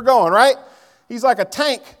 We're going, right? He's like a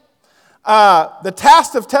tank. The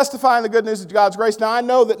task of testifying the good news of God's grace. Now, I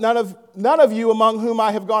know that none of you among whom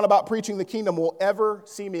I have gone about preaching the kingdom will ever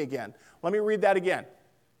see me again. Let me read that again.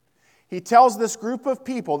 He tells this group of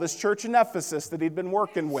people, this church in Ephesus that he'd been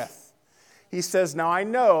working with, he says, now I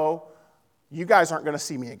know you guys aren't going to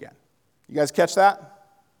see me again. You guys catch that?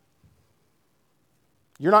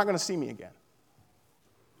 You're not going to see me again.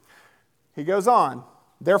 He goes on,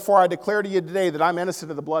 "Therefore I declare to you today that I'm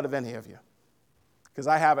innocent of the blood of any of you, because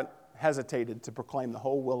I haven't hesitated to proclaim the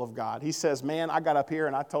whole will of God." He says, man, I got up here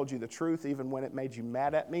and I told you the truth even when it made you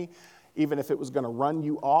mad at me, even if it was going to run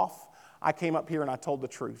you off. I came up here and I told the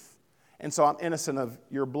truth. And so I'm innocent of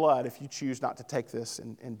your blood if you choose not to take this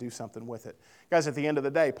and do something with it. Guys, at the end of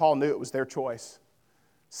the day, Paul knew it was their choice.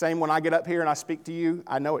 Same when I get up here and I speak to you,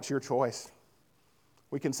 I know it's your choice.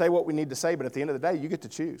 We can say what we need to say, but at the end of the day, you get to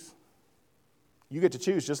choose. You get to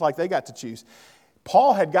choose just like they got to choose.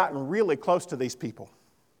 Paul had gotten really close to these people.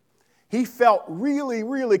 He felt really,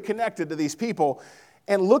 really connected to these people.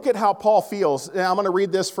 And look at how Paul feels. Now, I'm going to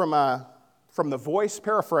read this from the Voice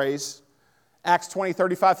paraphrase, Acts 20,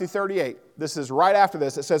 35 through 38. This is right after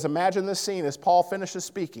this. It says, imagine this scene as Paul finishes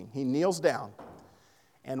speaking. He kneels down,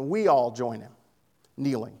 and we all join him,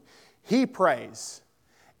 kneeling. He prays,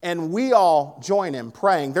 and we all join him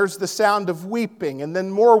praying. There's the sound of weeping, and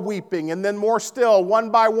then more still.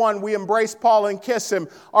 One by one, we embrace Paul and kiss him.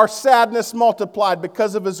 Our sadness multiplied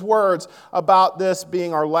because of his words about this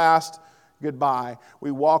being our last goodbye.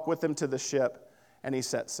 We walk with him to the ship, and he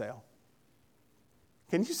sets sail.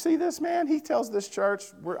 Can you see this, man? He tells this church,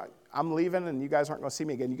 I'm leaving and you guys aren't going to see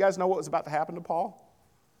me again. You guys know what was about to happen to Paul?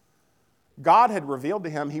 God had revealed to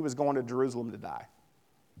him he was going to Jerusalem to die.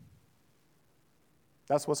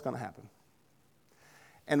 That's what's going to happen.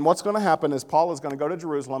 And what's going to happen is Paul is going to go to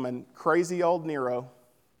Jerusalem, and crazy old Nero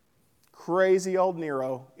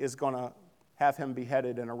is going to have him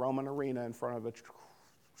beheaded in a Roman arena in front of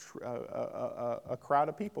a crowd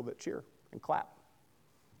of people that cheer and clap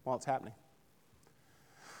while it's happening.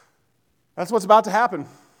 That's what's about to happen.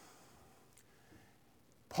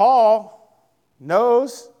 Paul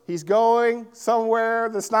knows he's going somewhere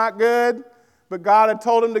that's not good, but God had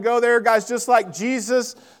told him to go there. Guys, just like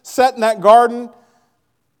Jesus sat in that garden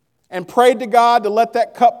and prayed to God to let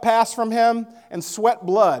that cup pass from him and sweat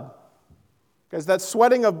blood. Because that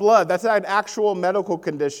sweating of blood, that's an actual medical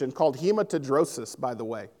condition called hematidrosis, by the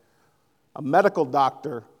way. A medical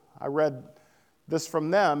doctor, I read this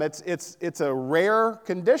from them. It's a rare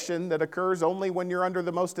condition that occurs only when you're under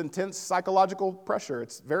the most intense psychological pressure.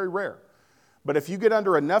 It's very rare. But if you get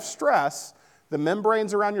under enough stress, the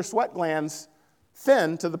membranes around your sweat glands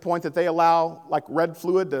thin to the point that they allow like red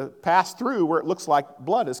fluid to pass through where it looks like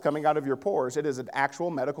blood is coming out of your pores. It is an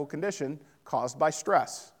actual medical condition caused by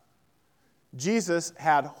stress. Jesus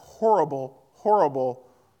had horrible, horrible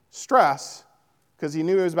stress because he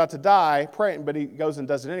knew he was about to die, praying, but he goes and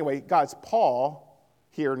does it anyway. Guys, Paul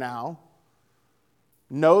here now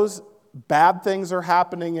knows bad things are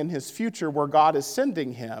happening in his future where God is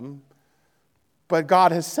sending him, but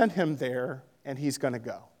God has sent him there and he's going to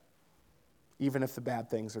go, even if the bad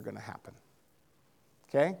things are going to happen.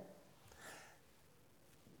 Okay?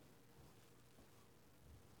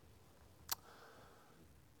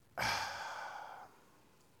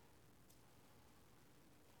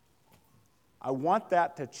 I want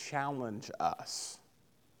that to challenge us.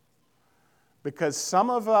 Because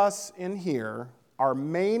some of us in here, our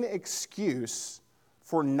main excuse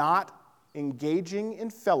for not engaging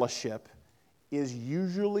in fellowship is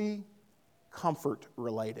usually comfort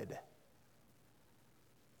related.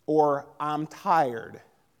 Or I'm tired.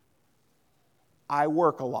 I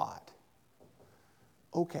work a lot.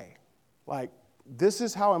 Okay, like this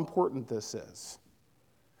is how important this is.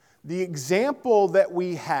 The example that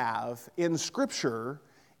we have in Scripture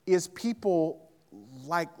is people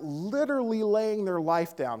like literally laying their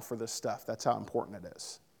life down for this stuff. That's how important it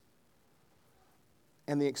is.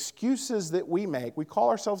 And the excuses that we make, we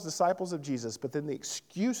call ourselves disciples of Jesus, but then the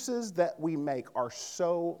excuses that we make are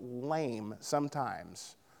so lame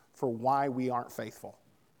sometimes for why we aren't faithful.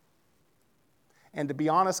 And to be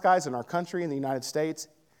honest, guys, in our country, in the United States,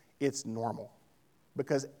 it's normal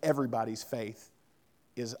because everybody's faith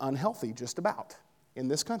is unhealthy just about in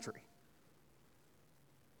this country.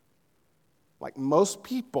 Like most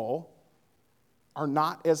people are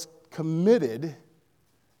not as committed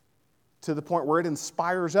to the point where it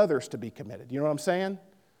inspires others to be committed. You know what I'm saying?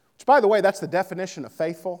 Which, by the way, that's the definition of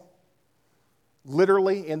faithful.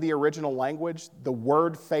 Literally, in the original language, the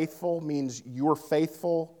word faithful means you're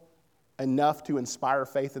faithful enough to inspire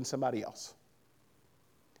faith in somebody else.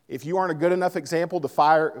 If you aren't a good enough example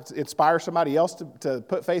to inspire somebody else to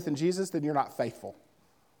put faith in Jesus, then you're not faithful.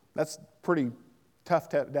 That's pretty tough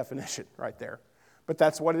definition right there. But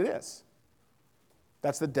that's what it is.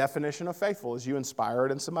 That's the definition of faithful, is you inspire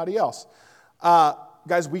it in somebody else.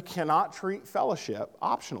 Guys, we cannot treat fellowship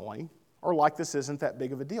optionally or like this isn't that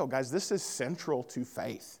big of a deal. Guys, this is central to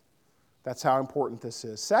faith. That's how important this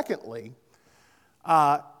is. Secondly,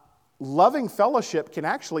 loving fellowship can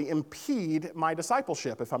actually impede my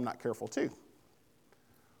discipleship if I'm not careful too.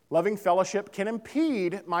 Loving fellowship can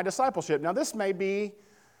impede my discipleship. Now, this may be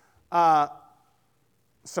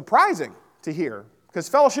surprising to hear because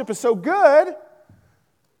fellowship is so good.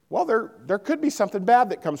 Well, there could be something bad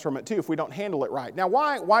that comes from it too if we don't handle it right. Now,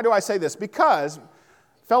 why do I say this? Because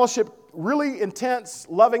fellowship, really intense,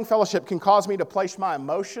 loving fellowship can cause me to place my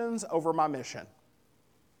emotions over my mission.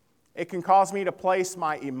 It can cause me to place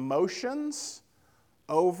my emotions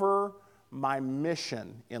over my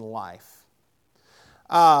mission in life.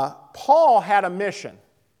 Paul had a mission.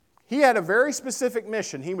 He had a very specific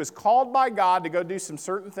mission. He was called by God to go do some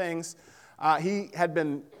certain things. He had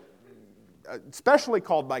been especially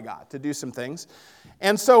called by God to do some things.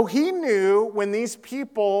 And so he knew when these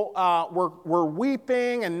people were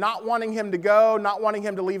weeping and not wanting him to go, not wanting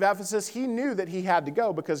him to leave Ephesus, he knew that he had to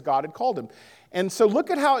go because God had called him. And so look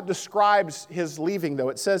at how it describes his leaving, though.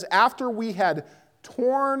 It says, after we had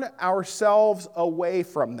torn ourselves away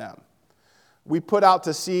from them, we put out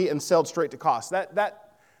to sea and sailed straight to Kos.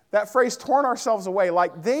 That phrase, torn ourselves away,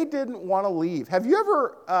 like they didn't want to leave. Have you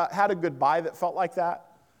ever had a goodbye that felt like that?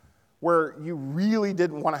 where you really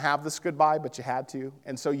didn't want to have this goodbye, but you had to.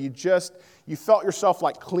 And so you felt yourself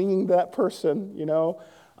like clinging to that person,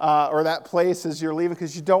 or that place as you're leaving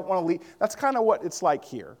because you don't want to leave. That's kind of what it's like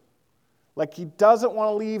here. Like he doesn't want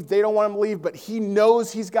to leave, they don't want him to leave, but he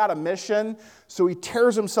knows he's got a mission, so he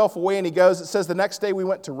tears himself away and he goes. It says, the next day we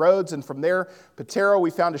went to Rhodes, and from there, Patero, we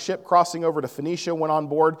found a ship crossing over to Phoenicia, went on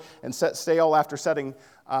board and set sail. After sighting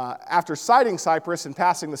Cyprus and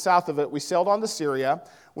passing the south of it, we sailed on to Syria.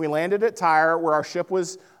 We landed at Tyre, where our ship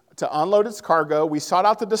was to unload its cargo. We sought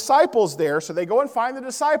out the disciples there, so they go and find the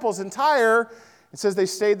disciples in Tyre. It says they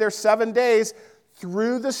stayed there 7 days.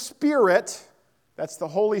 Through the Spirit, that's the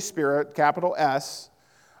Holy Spirit, capital S,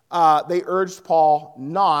 they urged Paul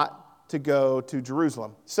not to go to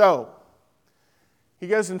Jerusalem. So, he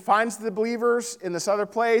goes and finds the believers in this other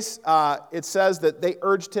place. It says that they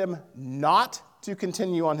urged him not to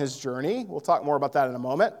continue on his journey. We'll talk more about that in a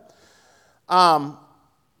moment.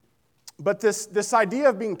 But this idea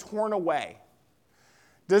of being torn away,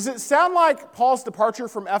 does it sound like Paul's departure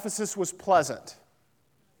from Ephesus was pleasant?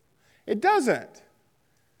 It doesn't.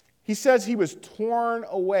 He says he was torn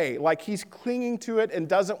away, like he's clinging to it and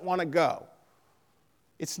doesn't want to go.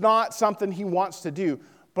 It's not something he wants to do,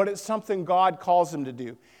 but it's something God calls him to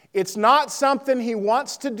do. It's not something he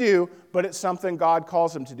wants to do, but it's something God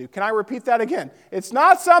calls him to do. Can I repeat that again? It's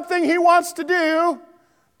not something he wants to do,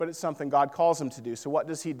 but it's something God calls him to do. So what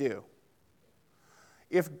does he do?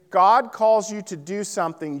 If God calls you to do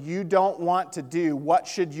something you don't want to do, what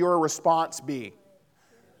should your response be?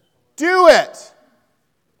 Do it.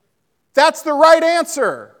 That's the right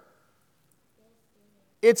answer.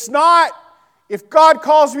 It's not, if God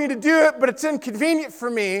calls me to do it, but it's inconvenient for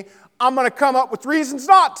me, I'm going to come up with reasons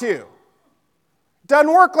not to. It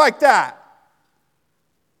doesn't work like that.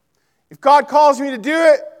 If God calls me to do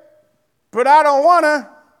it, but I don't want to,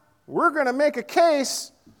 we're going to make a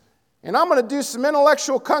case, and I'm going to do some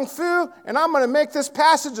intellectual kung fu, and I'm going to make this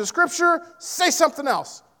passage of Scripture say something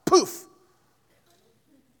else. Poof.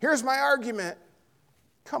 Here's my argument.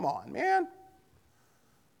 Come on, man.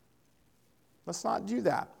 Let's not do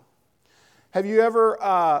that. Have you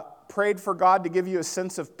ever prayed for God to give you a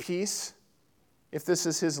sense of peace if this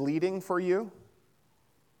is His leading for you?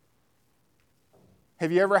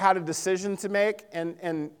 Have you ever had a decision to make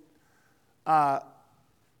I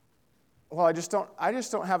just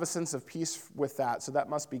don't have a sense of peace with that, so that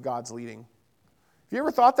must be God's leading. Have you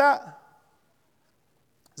ever thought that?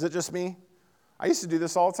 Is it just me? I used to do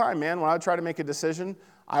this all the time, man. When I would try to make a decision,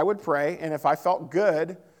 I would pray, and if I felt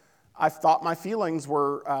good, I thought my feelings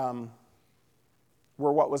were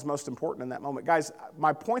what was most important in that moment. Guys,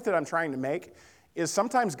 my point that I'm trying to make is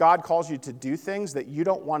sometimes God calls you to do things that you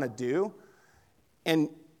don't want to do, and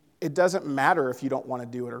it doesn't matter if you don't want to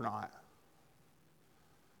do it or not.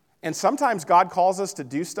 And sometimes God calls us to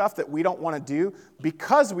do stuff that we don't want to do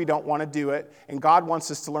because we don't want to do it, and God wants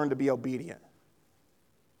us to learn to be obedient.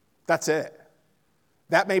 That's it.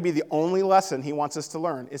 That may be the only lesson He wants us to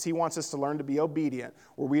learn, is He wants us to learn to be obedient,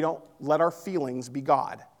 where we don't let our feelings be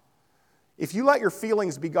God. If you let your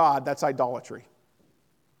feelings be God, that's idolatry.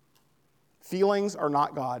 Feelings are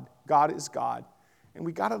not God. God is God. And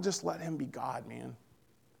we got to just let Him be God, man.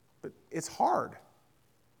 But it's hard.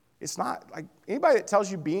 It's not like anybody that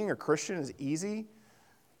tells you being a Christian is easy.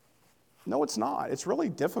 No, it's not. It's really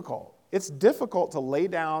difficult. It's difficult to lay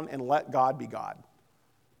down and let God be God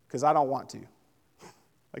because I don't want to.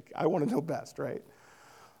 Like, I want to know best, right?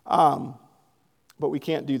 But we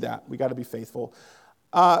can't do that. We got to be faithful.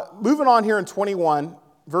 Moving on here in 21,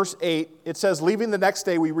 verse 8, it says, leaving the next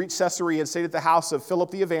day, we reached Caesarea and stayed at the house of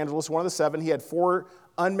Philip the evangelist, one of the 7. He had 4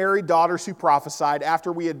 unmarried daughters who prophesied.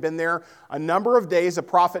 After we had been there a number of days, a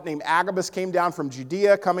prophet named Agabus came down from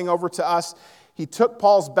Judea, coming over to us. He took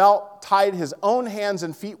Paul's belt, tied his own hands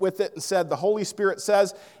and feet with it, and said, the Holy Spirit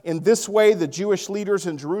says, in this way the Jewish leaders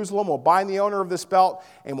in Jerusalem will bind the owner of this belt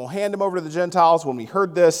and will hand him over to the Gentiles. When we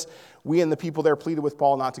heard this, we and the people there pleaded with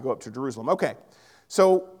Paul not to go up to Jerusalem. Okay,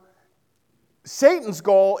 so Satan's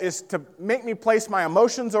goal is to make me place my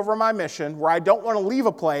emotions over my mission, where I don't want to leave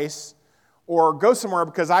a place or go somewhere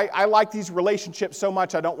because I like these relationships so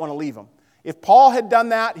much I don't want to leave them. If Paul had done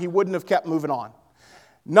that, he wouldn't have kept moving on.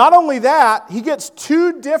 Not only that, he gets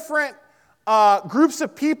 2 different groups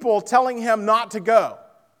of people telling him not to go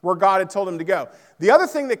where God had told him to go. The other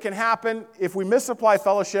thing that can happen if we misapply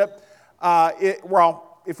fellowship,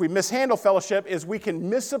 if we mishandle fellowship, is we can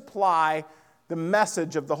misapply the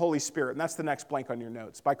message of the Holy Spirit. And that's the next blank on your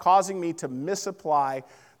notes. By causing me to misapply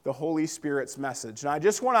the Holy Spirit's message. And I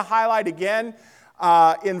just want to highlight again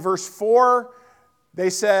in verse 4,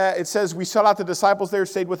 It says, we sought out the disciples there,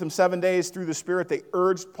 stayed with them 7 days through the Spirit. They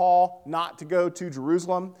urged Paul not to go to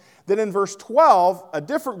Jerusalem. Then in verse 12, a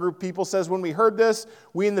different group of people says, when we heard this,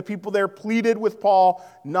 we and the people there pleaded with Paul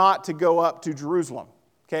not to go up to Jerusalem.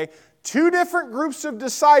 Okay? Two different groups of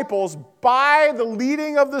disciples, by the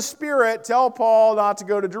leading of the Spirit, tell Paul not to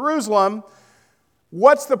go to Jerusalem.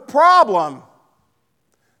 What's the problem?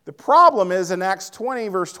 The problem is in Acts 20,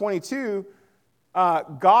 verse 22,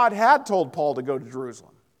 God had told Paul to go to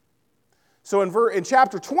Jerusalem. So in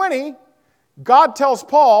chapter 20, God tells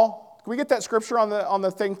Paul, can we get that scripture on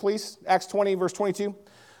the thing, please? Acts 20, verse 22.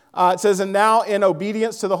 It says, and now in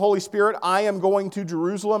obedience to the Holy Spirit, I am going to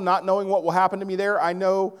Jerusalem, not knowing what will happen to me there. I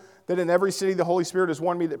know that in every city the Holy Spirit has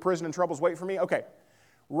warned me that prison and troubles wait for me. Okay,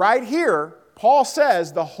 right here, Paul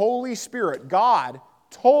says the Holy Spirit, God,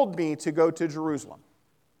 told me to go to Jerusalem.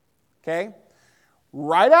 Okay?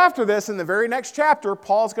 Right after this, in the very next chapter,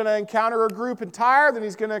 Paul's going to encounter a group in Tyre, then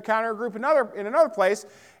he's going to encounter a group in another place,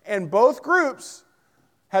 and both groups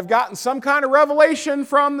have gotten some kind of revelation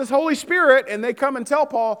from the Holy Spirit, and they come and tell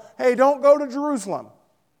Paul, hey, don't go to Jerusalem.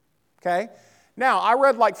 Okay? Now, I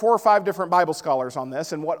read like 4 or 5 different Bible scholars on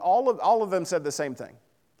this, and what all of them said the same thing.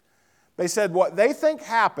 They said what they think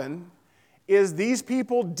happened is these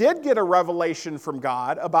people did get a revelation from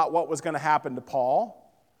God about what was going to happen to Paul.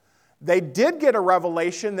 They did get a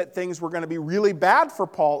revelation that things were going to be really bad for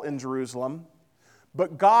Paul in Jerusalem,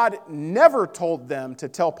 but God never told them to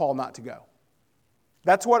tell Paul not to go.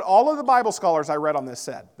 That's what all of the Bible scholars I read on this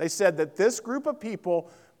said. They said that this group of people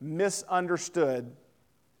misunderstood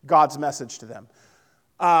God's message to them.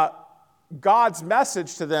 God's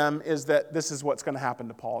message to them is that this is what's going to happen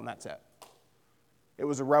to Paul, and that's it. It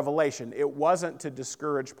was a revelation. It wasn't to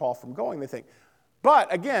discourage Paul from going, they think.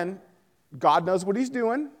 But again, God knows what he's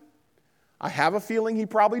doing. I have a feeling he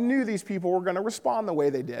probably knew these people were going to respond the way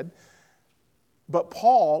they did. But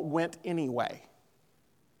Paul went anyway.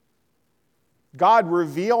 God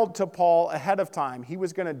revealed to Paul ahead of time he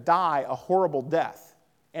was going to die a horrible death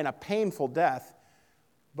and a painful death,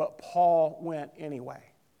 but Paul went anyway.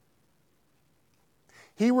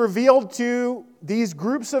 He revealed to these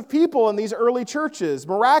groups of people in these early churches,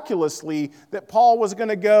 miraculously, that Paul was going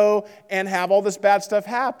to go and have all this bad stuff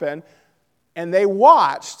happen, and they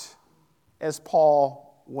watched as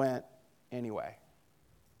Paul went anyway.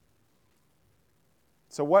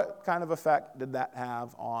 So what kind of effect did that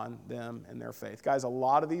have on them and their faith? Guys, a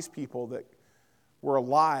lot of these people that were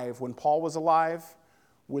alive when Paul was alive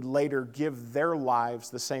would later give their lives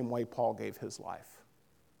the same way Paul gave his life.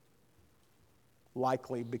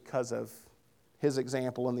 Likely because of his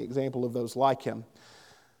example and the example of those like him.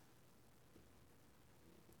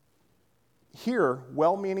 Here,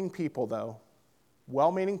 well-meaning people,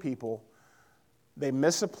 they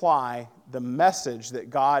misapply the message that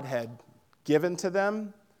God had given to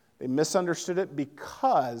them. They misunderstood it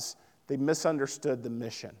because they misunderstood the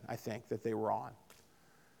mission, I think, that they were on.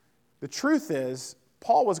 The truth is,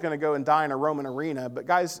 Paul was going to go and die in a Roman arena, but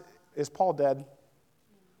guys, is Paul dead?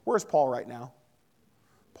 Where's Paul right now?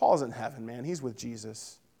 Paul's in heaven, man. He's with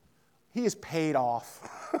Jesus. He is paid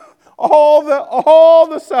off. all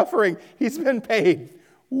the suffering, he's been paid.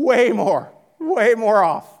 Way more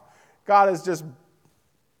off. God is just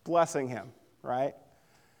blessing him, right?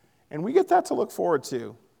 And we get that to look forward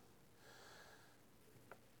to.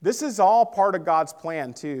 This is all part of God's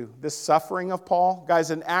plan, too. This suffering of Paul. Guys,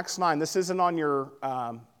 in Acts 9, this isn't on your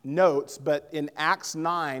notes, but in Acts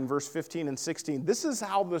 9, verse 15 and 16, this is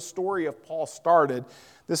how the story of Paul started.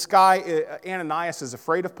 This guy, Ananias, is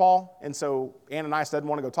afraid of Paul, and so Ananias doesn't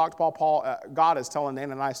want to go talk to Paul. God is telling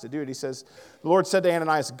Ananias to do it. He says, the Lord said to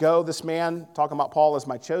Ananias, go, this man, talking about Paul, is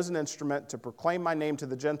my chosen instrument to proclaim my name to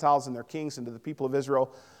the Gentiles and their kings and to the people of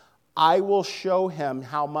Israel. I will show him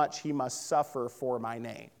how much he must suffer for my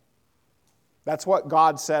name. That's what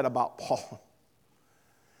God said about Paul.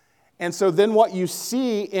 And so then what you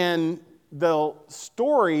see in the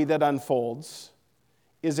story that unfolds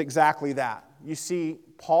is exactly that. You see,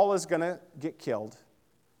 Paul is going to get killed,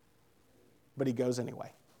 but he goes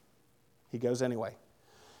anyway. He goes anyway.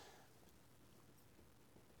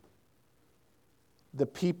 The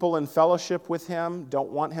people in fellowship with him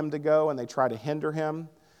don't want him to go, and they try to hinder him.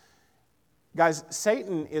 Guys,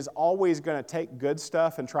 Satan is always going to take good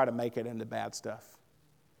stuff and try to make it into bad stuff.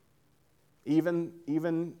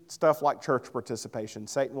 Even stuff like church participation,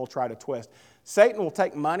 Satan will try to twist. Satan will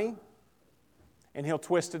take money and he'll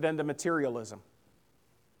twist it into materialism.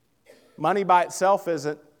 Money by itself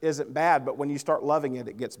isn't bad, but when you start loving it,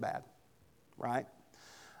 it gets bad, right?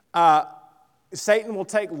 Satan will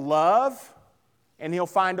take love and he'll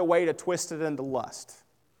find a way to twist it into lust.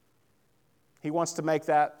 He wants to make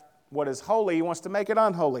that what is holy, he wants to make it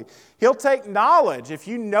unholy. He'll take knowledge. If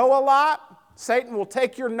you know a lot, Satan will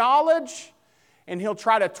take your knowledge and he'll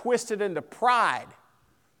try to twist it into pride,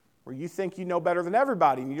 where you think you know better than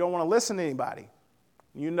everybody and you don't want to listen to anybody.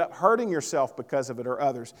 You end up hurting yourself because of it or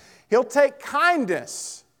others. He'll take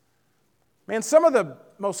kindness. Man, some of the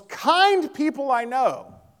most kind people I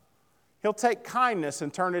know, he'll take kindness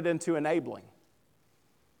and turn it into enabling.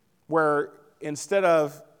 Where instead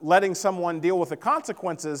of letting someone deal with the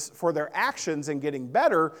consequences for their actions and getting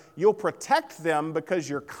better, you'll protect them because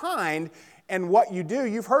you're kind. And what you do,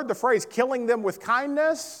 you've heard the phrase, killing them with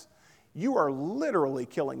kindness. You are literally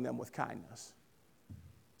killing them with kindness.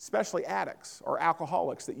 Especially addicts or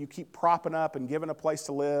alcoholics that you keep propping up and giving a place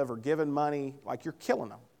to live or giving money. Like you're killing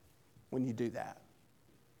them when you do that.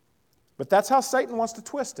 But that's how Satan wants to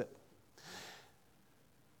twist it.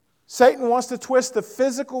 Satan wants to twist the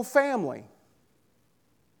physical family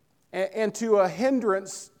into a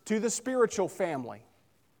hindrance to the spiritual family.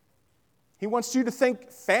 He wants you to think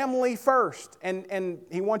family first, and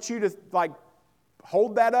he wants you to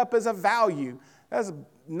hold that up as a value. That's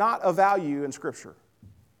not a value in Scripture.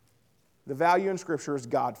 The value in Scripture is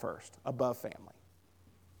God first, above family.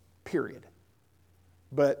 Period.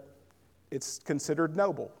 But it's considered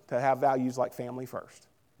noble to have values like family first,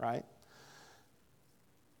 right?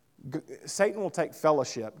 Satan will take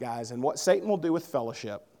fellowship, guys, and what Satan will do with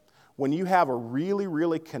fellowship, when you have a really,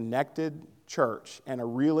 really connected church and a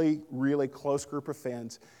really, really close group of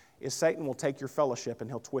friends, is Satan will take your fellowship and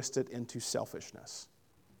he'll twist it into selfishness.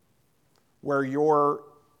 Where your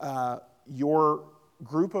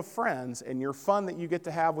group of friends and your fun that you get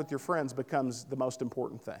to have with your friends becomes the most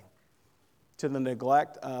important thing. To the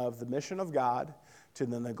neglect of the mission of God, to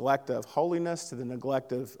the neglect of holiness, to the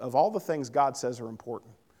neglect of all the things God says are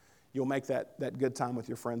important. You'll make that good time with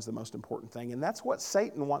your friends the most important thing. And that's what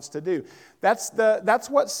Satan wants to do. That's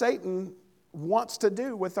what Satan wants to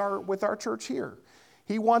do with our church here.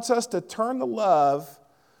 He wants us to turn the love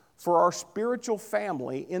for our spiritual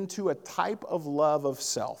family into a type of love of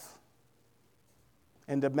self.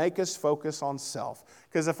 And to make us focus on self.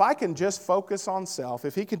 Because if I can just focus on self,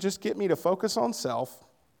 if he can just get me to focus on self,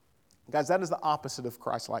 guys, that is the opposite of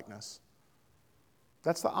Christ-likeness.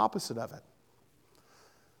 That's the opposite of it.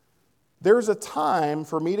 There's a time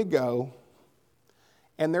for me to go,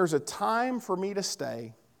 and there's a time for me to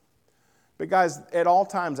stay. But guys, at all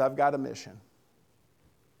times I've got a mission.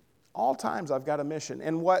 All times I've got a mission.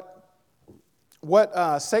 And what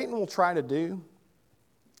Satan will try to do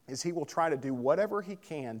is he will try to do whatever he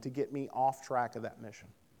can to get me off track of that mission.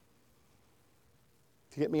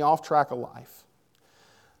 To get me off track of life.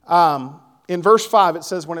 In verse 5, it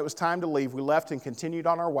says, when it was time to leave, we left and continued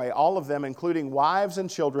on our way. All of them, including wives and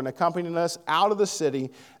children, accompanying us out of the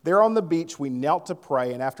city. There on the beach, we knelt to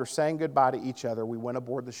pray, and after saying goodbye to each other, we went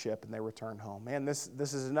aboard the ship and they returned home. Man, this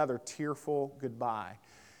is another tearful goodbye.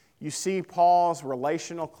 You see Paul's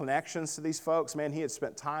relational connections to these folks. Man, he had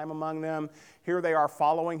spent time among them. Here they are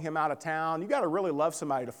following him out of town. You got to really love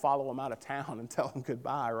somebody to follow him out of town and tell him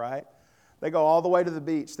goodbye, right? They go all the way to the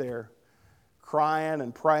beach there, crying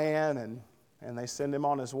and praying, and they send him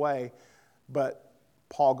on his way. But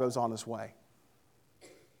Paul goes on his way.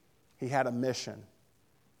 He had a mission.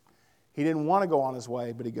 He didn't want to go on his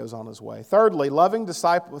way, but he goes on his way. Thirdly, loving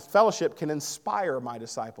fellowship can inspire my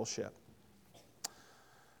discipleship.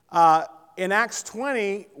 In Acts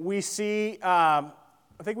 20, we see, I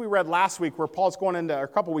think we read last week where Paul's going into, or a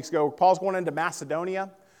couple weeks ago, Paul's going into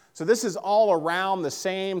Macedonia. So this is all around the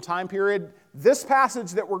same time period. This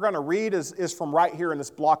passage that we're going to read is from right here in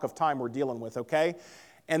this block of time we're dealing with, okay?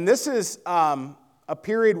 And this is a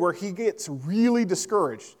period where he gets really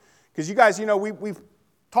discouraged. Because you guys, we've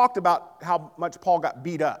talked about how much Paul got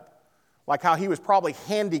beat up. Like how he was probably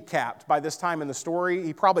handicapped by this time in the story.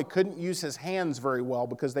 He probably couldn't use his hands very well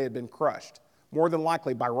because they had been crushed, more than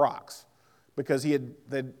likely by rocks, because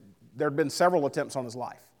there had been several attempts on his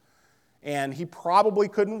life. And he probably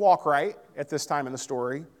couldn't walk right at this time in the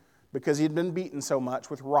story because he had been beaten so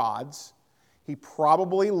much with rods. He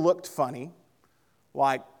probably looked funny.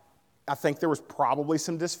 Like, I think there was probably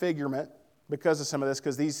some disfigurement because of some of this,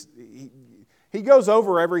 because he goes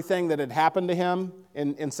over everything that had happened to him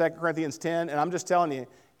in 2 Corinthians 10, and I'm just telling you,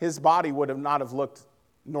 his body would have not have looked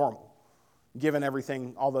normal, given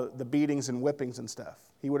everything, all the beatings and whippings and stuff.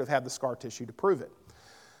 He would have had the scar tissue to prove it.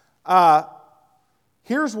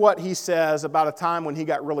 Here's what he says about a time when he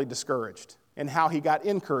got really discouraged and how he got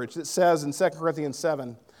encouraged. It says in 2 Corinthians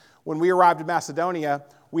 7, when we arrived in Macedonia,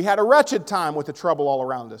 we had a wretched time with the trouble all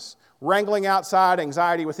around us. Wrangling outside,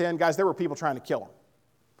 anxiety within. Guys, there were people trying to kill him.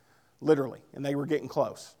 Literally, and they were getting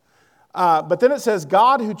close. But then it says,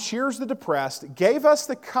 God who cheers the depressed gave us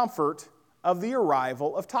the comfort of the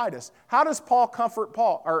arrival of Titus. How does Paul comfort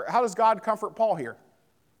Paul? Or how does God comfort Paul here?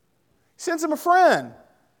 He sends him a friend.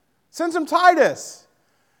 Sends him Titus.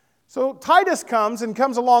 So Titus comes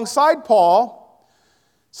alongside Paul.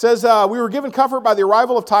 Says, we were given comfort by the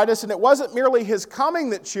arrival of Titus, and it wasn't merely his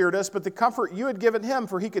coming that cheered us, but the comfort you had given him,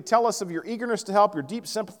 for he could tell us of your eagerness to help, your deep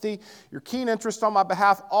sympathy, your keen interest on my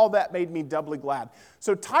behalf. All that made me doubly glad.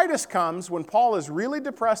 So Titus comes when Paul is really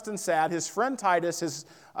depressed and sad. His friend Titus, his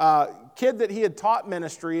kid that he had taught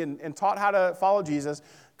ministry and taught how to follow Jesus,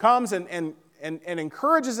 comes and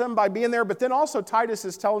encourages him by being there. But then also Titus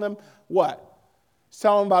is telling him what? He's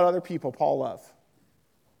telling him about other people Paul loved.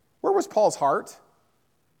 Where was Paul's heart?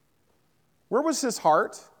 Where was his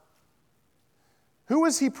heart? Who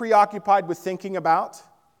was he preoccupied with thinking about?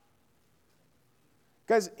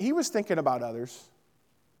 Guys, he was thinking about others.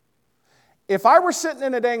 If I were sitting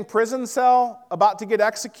in a dang prison cell about to get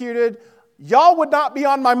executed, y'all would not be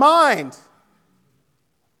on my mind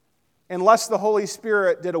unless the Holy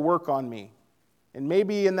Spirit did a work on me. And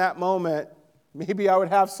maybe in that moment, maybe I would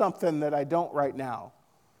have something that I don't right now.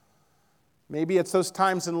 Maybe it's those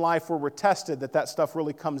times in life where we're tested that stuff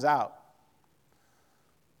really comes out.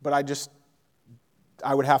 But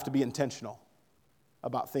I would have to be intentional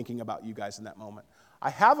about thinking about you guys in that moment. I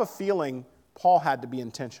have a feeling Paul had to be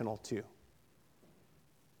intentional too.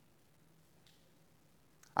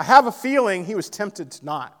 I have a feeling he was tempted to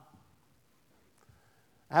not.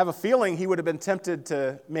 I have a feeling he would have been tempted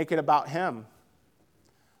to make it about him,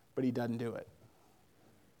 but he doesn't do it.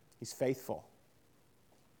 He's faithful.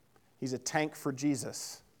 He's a tank for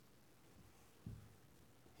Jesus.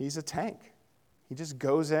 He's a tank. He just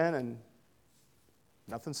goes in and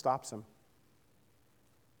nothing stops him.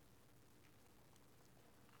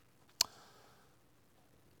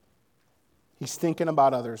 He's thinking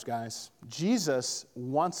about others, guys. Jesus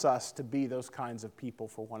wants us to be those kinds of people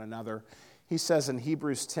for one another. He says in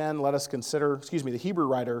Hebrews 10, the Hebrew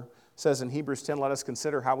writer says in Hebrews 10, let us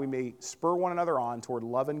consider how we may spur one another on toward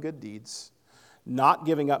love and good deeds, not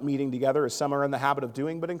giving up meeting together as some are in the habit of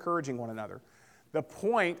doing, but encouraging one another. The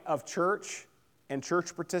point of church and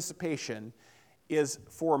church participation is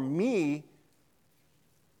for me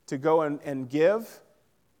to go and give,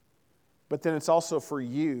 but then it's also for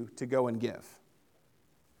you to go and give.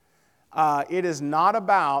 It is not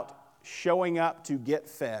about showing up to get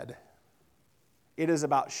fed. It is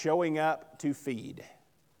about showing up to feed.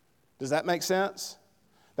 Does that make sense?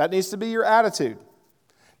 That needs to be your attitude.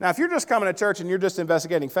 Now, if you're just coming to church and you're just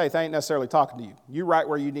investigating faith, I ain't necessarily talking to you. You're right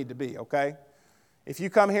where you need to be, okay? If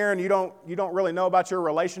you come here and you don't really know about your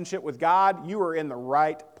relationship with God, you are in the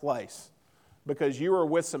right place because you are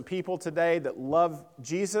with some people today that love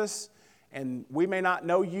Jesus, and we may not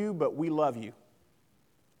know you, but we love you.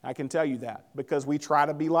 I can tell you that because we try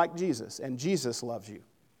to be like Jesus, and Jesus loves you,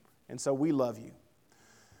 and so we love you.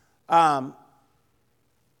 I'm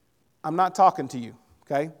not talking to you,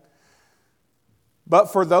 okay? But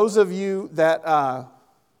for those of you that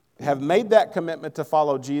have made that commitment to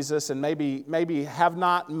follow Jesus and maybe have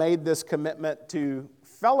not made this commitment to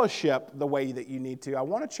fellowship the way that you need to, I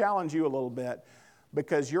want to challenge you a little bit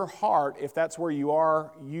because your heart, if that's where you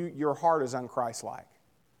are, your heart is un-Christ-like.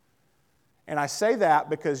 And I say that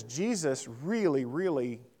because Jesus really,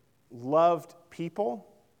 really loved people,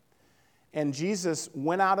 and Jesus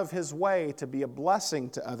went out of his way to be a blessing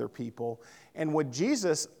to other people. And when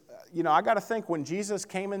Jesus, I got to think when Jesus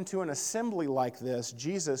came into an assembly like this,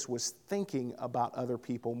 Jesus was thinking about other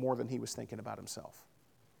people more than he was thinking about himself.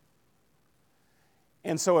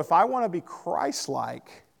 And so if I want to be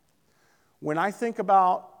Christ-like, when I think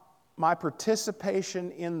about my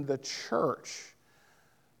participation in the church,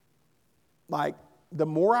 like the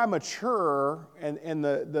more I mature and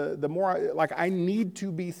the more I need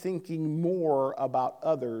to be thinking more about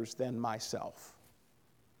others than myself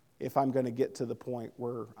if I'm going to get to the point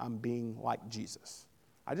where I'm being like Jesus.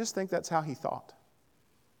 I just think that's how he thought.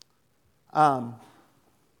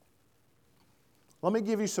 Let me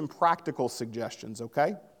give you some practical suggestions,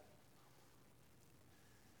 okay?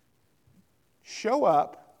 Show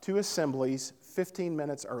up to assemblies 15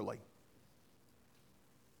 minutes early.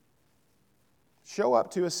 Show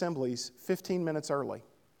up to assemblies 15 minutes early.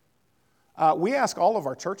 We ask all of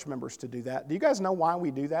our church members to do that. Do you guys know why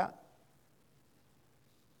we do that?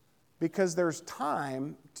 Because there's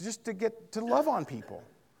time just to get to love on people,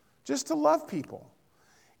 just to love people.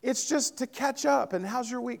 It's just to catch up and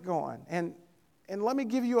how's your week going? And let me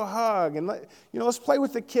give you a hug and let's play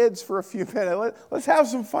with the kids for a few minutes. Let's have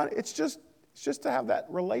some fun. It's just to have that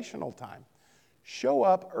relational time. Show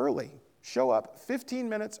up early. Show up 15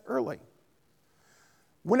 minutes early.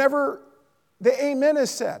 Whenever the amen is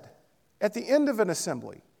said at the end of an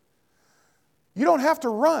assembly, you don't have to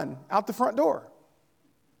run out the front door.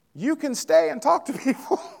 You can stay and talk to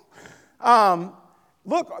people.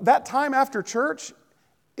 Look, that time after church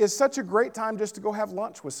is such a great time just to go have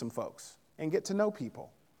lunch with some folks and get to know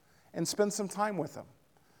people and spend some time with them.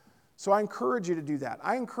 So I encourage you to do that.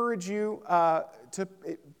 I encourage you to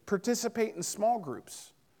participate in small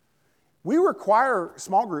groups. We require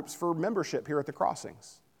small groups for membership here at the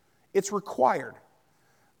Crossings. It's required.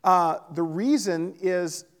 The reason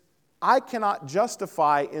is I cannot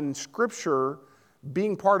justify in Scripture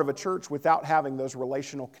being part of a church without having those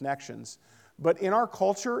relational connections. But in our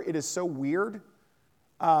culture, it is so weird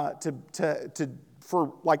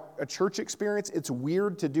for like a church experience, it's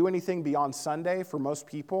weird to do anything beyond Sunday for most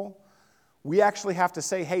people. We actually have to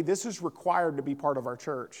say, hey, this is required to be part of our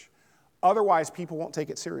church. Otherwise, people won't take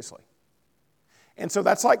it seriously. And so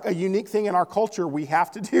that's like a unique thing in our culture we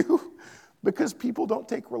have to do because people don't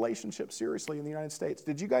take relationships seriously in the United States.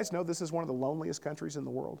 Did you guys know this is one of the loneliest countries in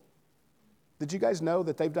the world? Did you guys know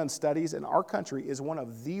that they've done studies and our country is one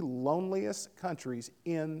of the loneliest countries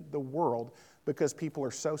in the world because people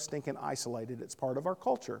are so stinking isolated. It's part of our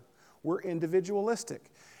culture. We're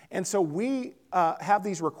individualistic. And so we have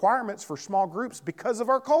these requirements for small groups because of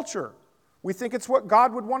our culture. We think it's what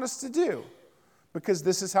God would want us to do because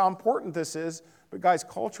this is how important this is. But guys,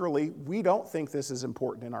 culturally, we don't think this is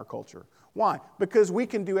important in our culture. Why? Because we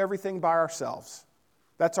can do everything by ourselves.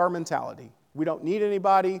 That's our mentality. We don't need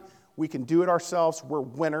anybody. We can do it ourselves. We're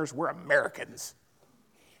winners. We're Americans.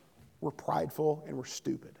 We're prideful and we're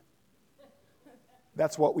stupid.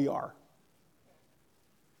 That's what we are.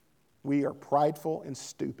 We are prideful and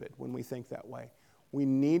stupid when we think that way. We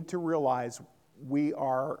need to realize we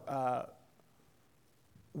are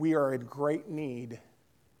in great need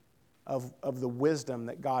of the wisdom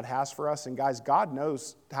that God has for us. And guys, God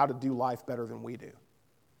knows how to do life better than we do.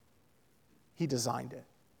 He designed it.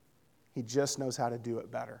 He just knows how to do it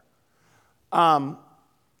better.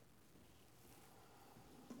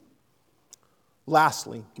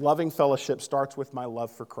 Lastly, loving fellowship starts with my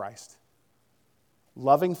love for Christ.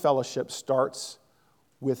 Loving fellowship starts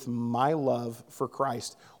with my love for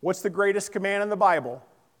Christ. What's the greatest command in the Bible?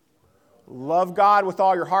 Love God with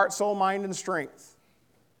all your heart, soul, mind, and strength.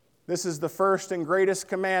 This is the first and greatest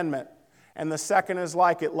commandment. And the second is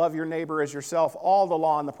like it, love your neighbor as yourself. All the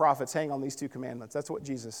law and the prophets hang on these two commandments. That's what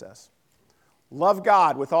Jesus says. Love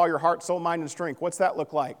God with all your heart, soul, mind, and strength. What's that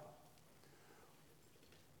look like?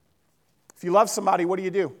 If you love somebody, what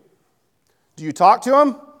do? Do you talk to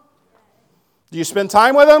them? Do you spend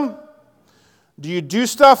time with them? Do you do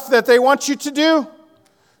stuff that they want you to do?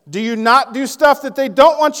 Do you not do stuff that they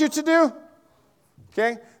don't want you to do?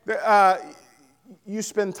 Okay? You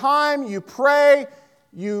spend time, you pray,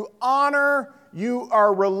 you honor, you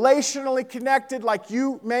are relationally connected, like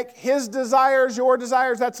you make His desires your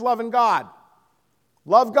desires. That's loving God.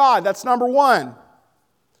 Love God, that's number one.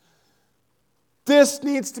 This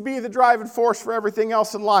needs to be the driving force for everything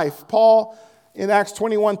else in life. Paul in Acts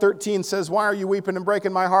 21:13 says, why are you weeping and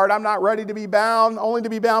breaking my heart? I'm not ready to be bound, only to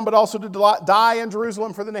be bound, but also to die in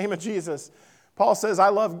Jerusalem for the name of Jesus. Paul says, I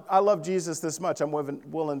love Jesus this much, I'm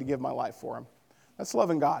willing to give my life for Him. That's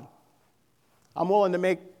loving God. I'm willing to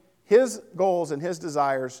make His goals and His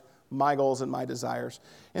desires my goals and my desires.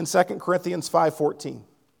 In 2 Corinthians 5:14,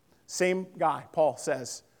 same guy, Paul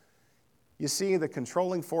says, you see, the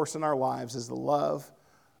controlling force in our lives is the love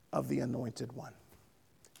of the Anointed One.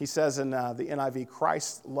 He says in the NIV,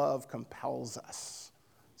 Christ's love compels us.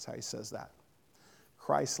 That's how he says that.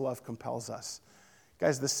 Christ's love compels us.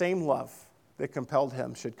 Guys, the same love that compelled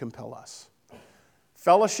Him should compel us.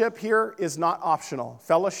 Fellowship here is not optional.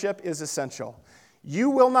 Fellowship is essential. You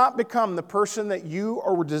will not become the person that you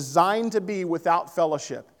are designed to be without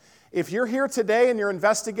fellowship. If you're here today and you're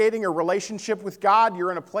investigating a relationship with God, you're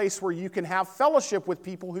in a place where you can have fellowship with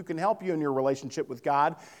people who can help you in your relationship with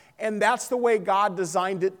God. And that's the way God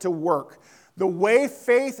designed it to work. The way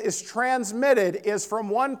faith is transmitted is from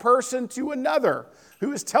one person to another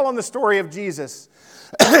who is telling the story of Jesus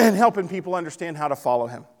and helping people understand how to follow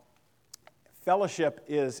Him. Fellowship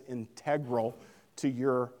is integral to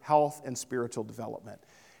your health and spiritual development.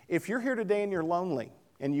 If you're here today and you're lonely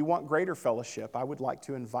and you want greater fellowship, I would like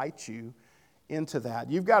to invite you into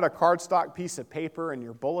that. You've got a cardstock piece of paper in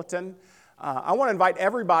your bulletin. I want to invite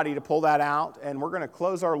everybody to pull that out, and we're going to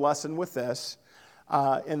close our lesson with this,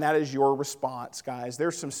 and that is your response, guys.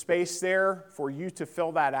 There's some space there for you to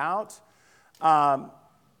fill that out.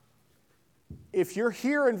 If you're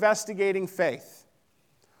here investigating faith,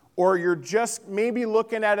 or you're just maybe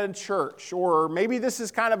looking at a church, or maybe this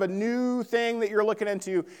is kind of a new thing that you're looking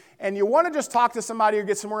into, and you want to just talk to somebody or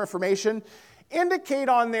get some more information, indicate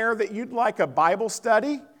on there that you'd like a Bible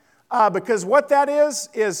study, because what that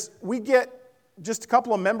is we get just a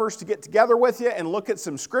couple of members to get together with you and look at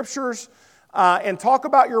some scriptures and talk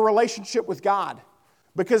about your relationship with God,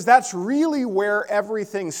 because that's really where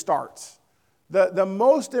everything starts. The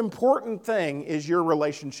most important thing is your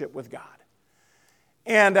relationship with God.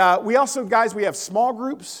 And we also, guys, we have small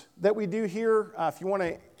groups that we do here. If you want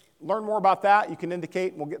to learn more about that, you can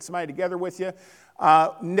indicate and we'll get somebody together with you.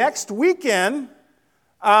 Next weekend,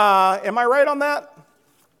 am I right on that?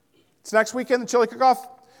 It's next weekend, the chili cook-off?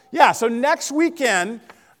 Yeah, so next weekend,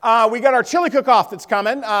 we got our chili cook-off that's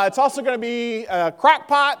coming. It's also going to be crock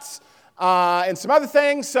pots and some other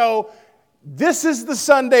things. So this is the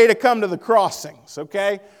Sunday to come to the crossings,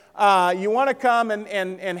 okay? You want to come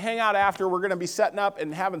and hang out after. We're going to be setting up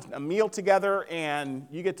and having a meal together, and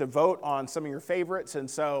you get to vote on some of your favorites. And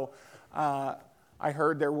so I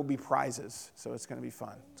heard there will be prizes, so it's going to be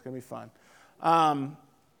fun. It's going to be fun.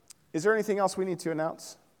 Is there anything else we need to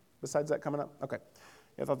announce besides that coming up? Okay.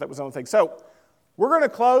 I thought that was the only thing. So we're going to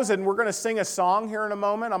close, and we're going to sing a song here in a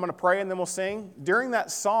moment. I'm going to pray, and then we'll sing. During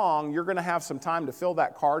that song, you're going to have some time to fill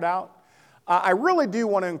that card out. I really do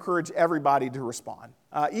want to encourage everybody to respond.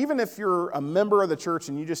 Even if you're a member of the church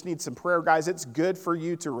and you just need some prayer, guys, it's good for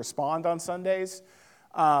you to respond on Sundays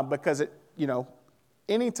because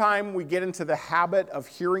anytime we get into the habit of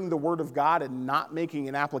hearing the Word of God and not making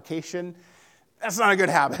an application, that's not a good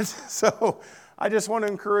habit. So I just want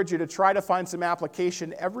to encourage you to try to find some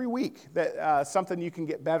application every week, that something you can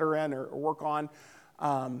get better in or work on,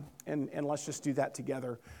 and let's just do that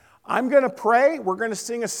together. I'm going to pray. We're going to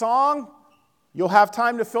sing a song. You'll have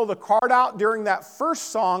time to fill the card out during that first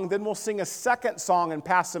song. Then we'll sing a second song and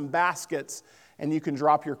pass some baskets, and you can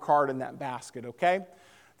drop your card in that basket, okay?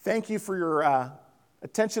 Thank you for your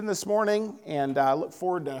attention this morning, and I look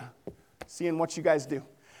forward to seeing what you guys do.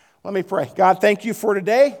 Let me pray. God, thank you for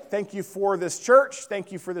today. Thank you for this church.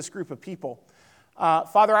 Thank you for this group of people.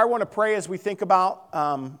 Father, I want to pray as we think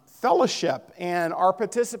about fellowship and our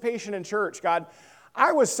participation in church. God,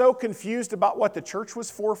 I was so confused about what the church was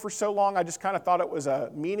for so long. I just kind of thought it was a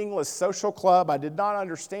meaningless social club. I did not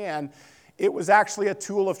understand it was actually a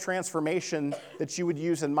tool of transformation that you would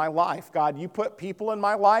use in my life. God, you put people in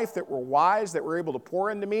my life that were wise, that were able to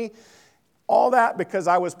pour into me. All that because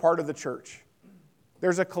I was part of the church.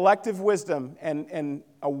 There's a collective wisdom and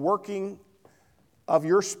a working of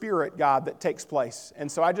your Spirit, God, that takes place. And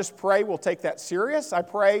so I just pray we'll take that serious. I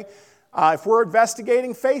pray if we're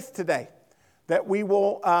investigating faith today, that we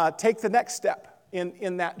will take the next step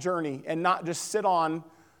in that journey and not just sit on,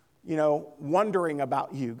 wondering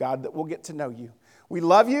about you, God, that we'll get to know you. We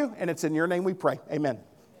love you, and it's in your name we pray. Amen.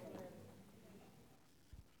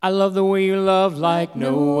 I love the way you love like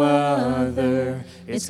no other. It's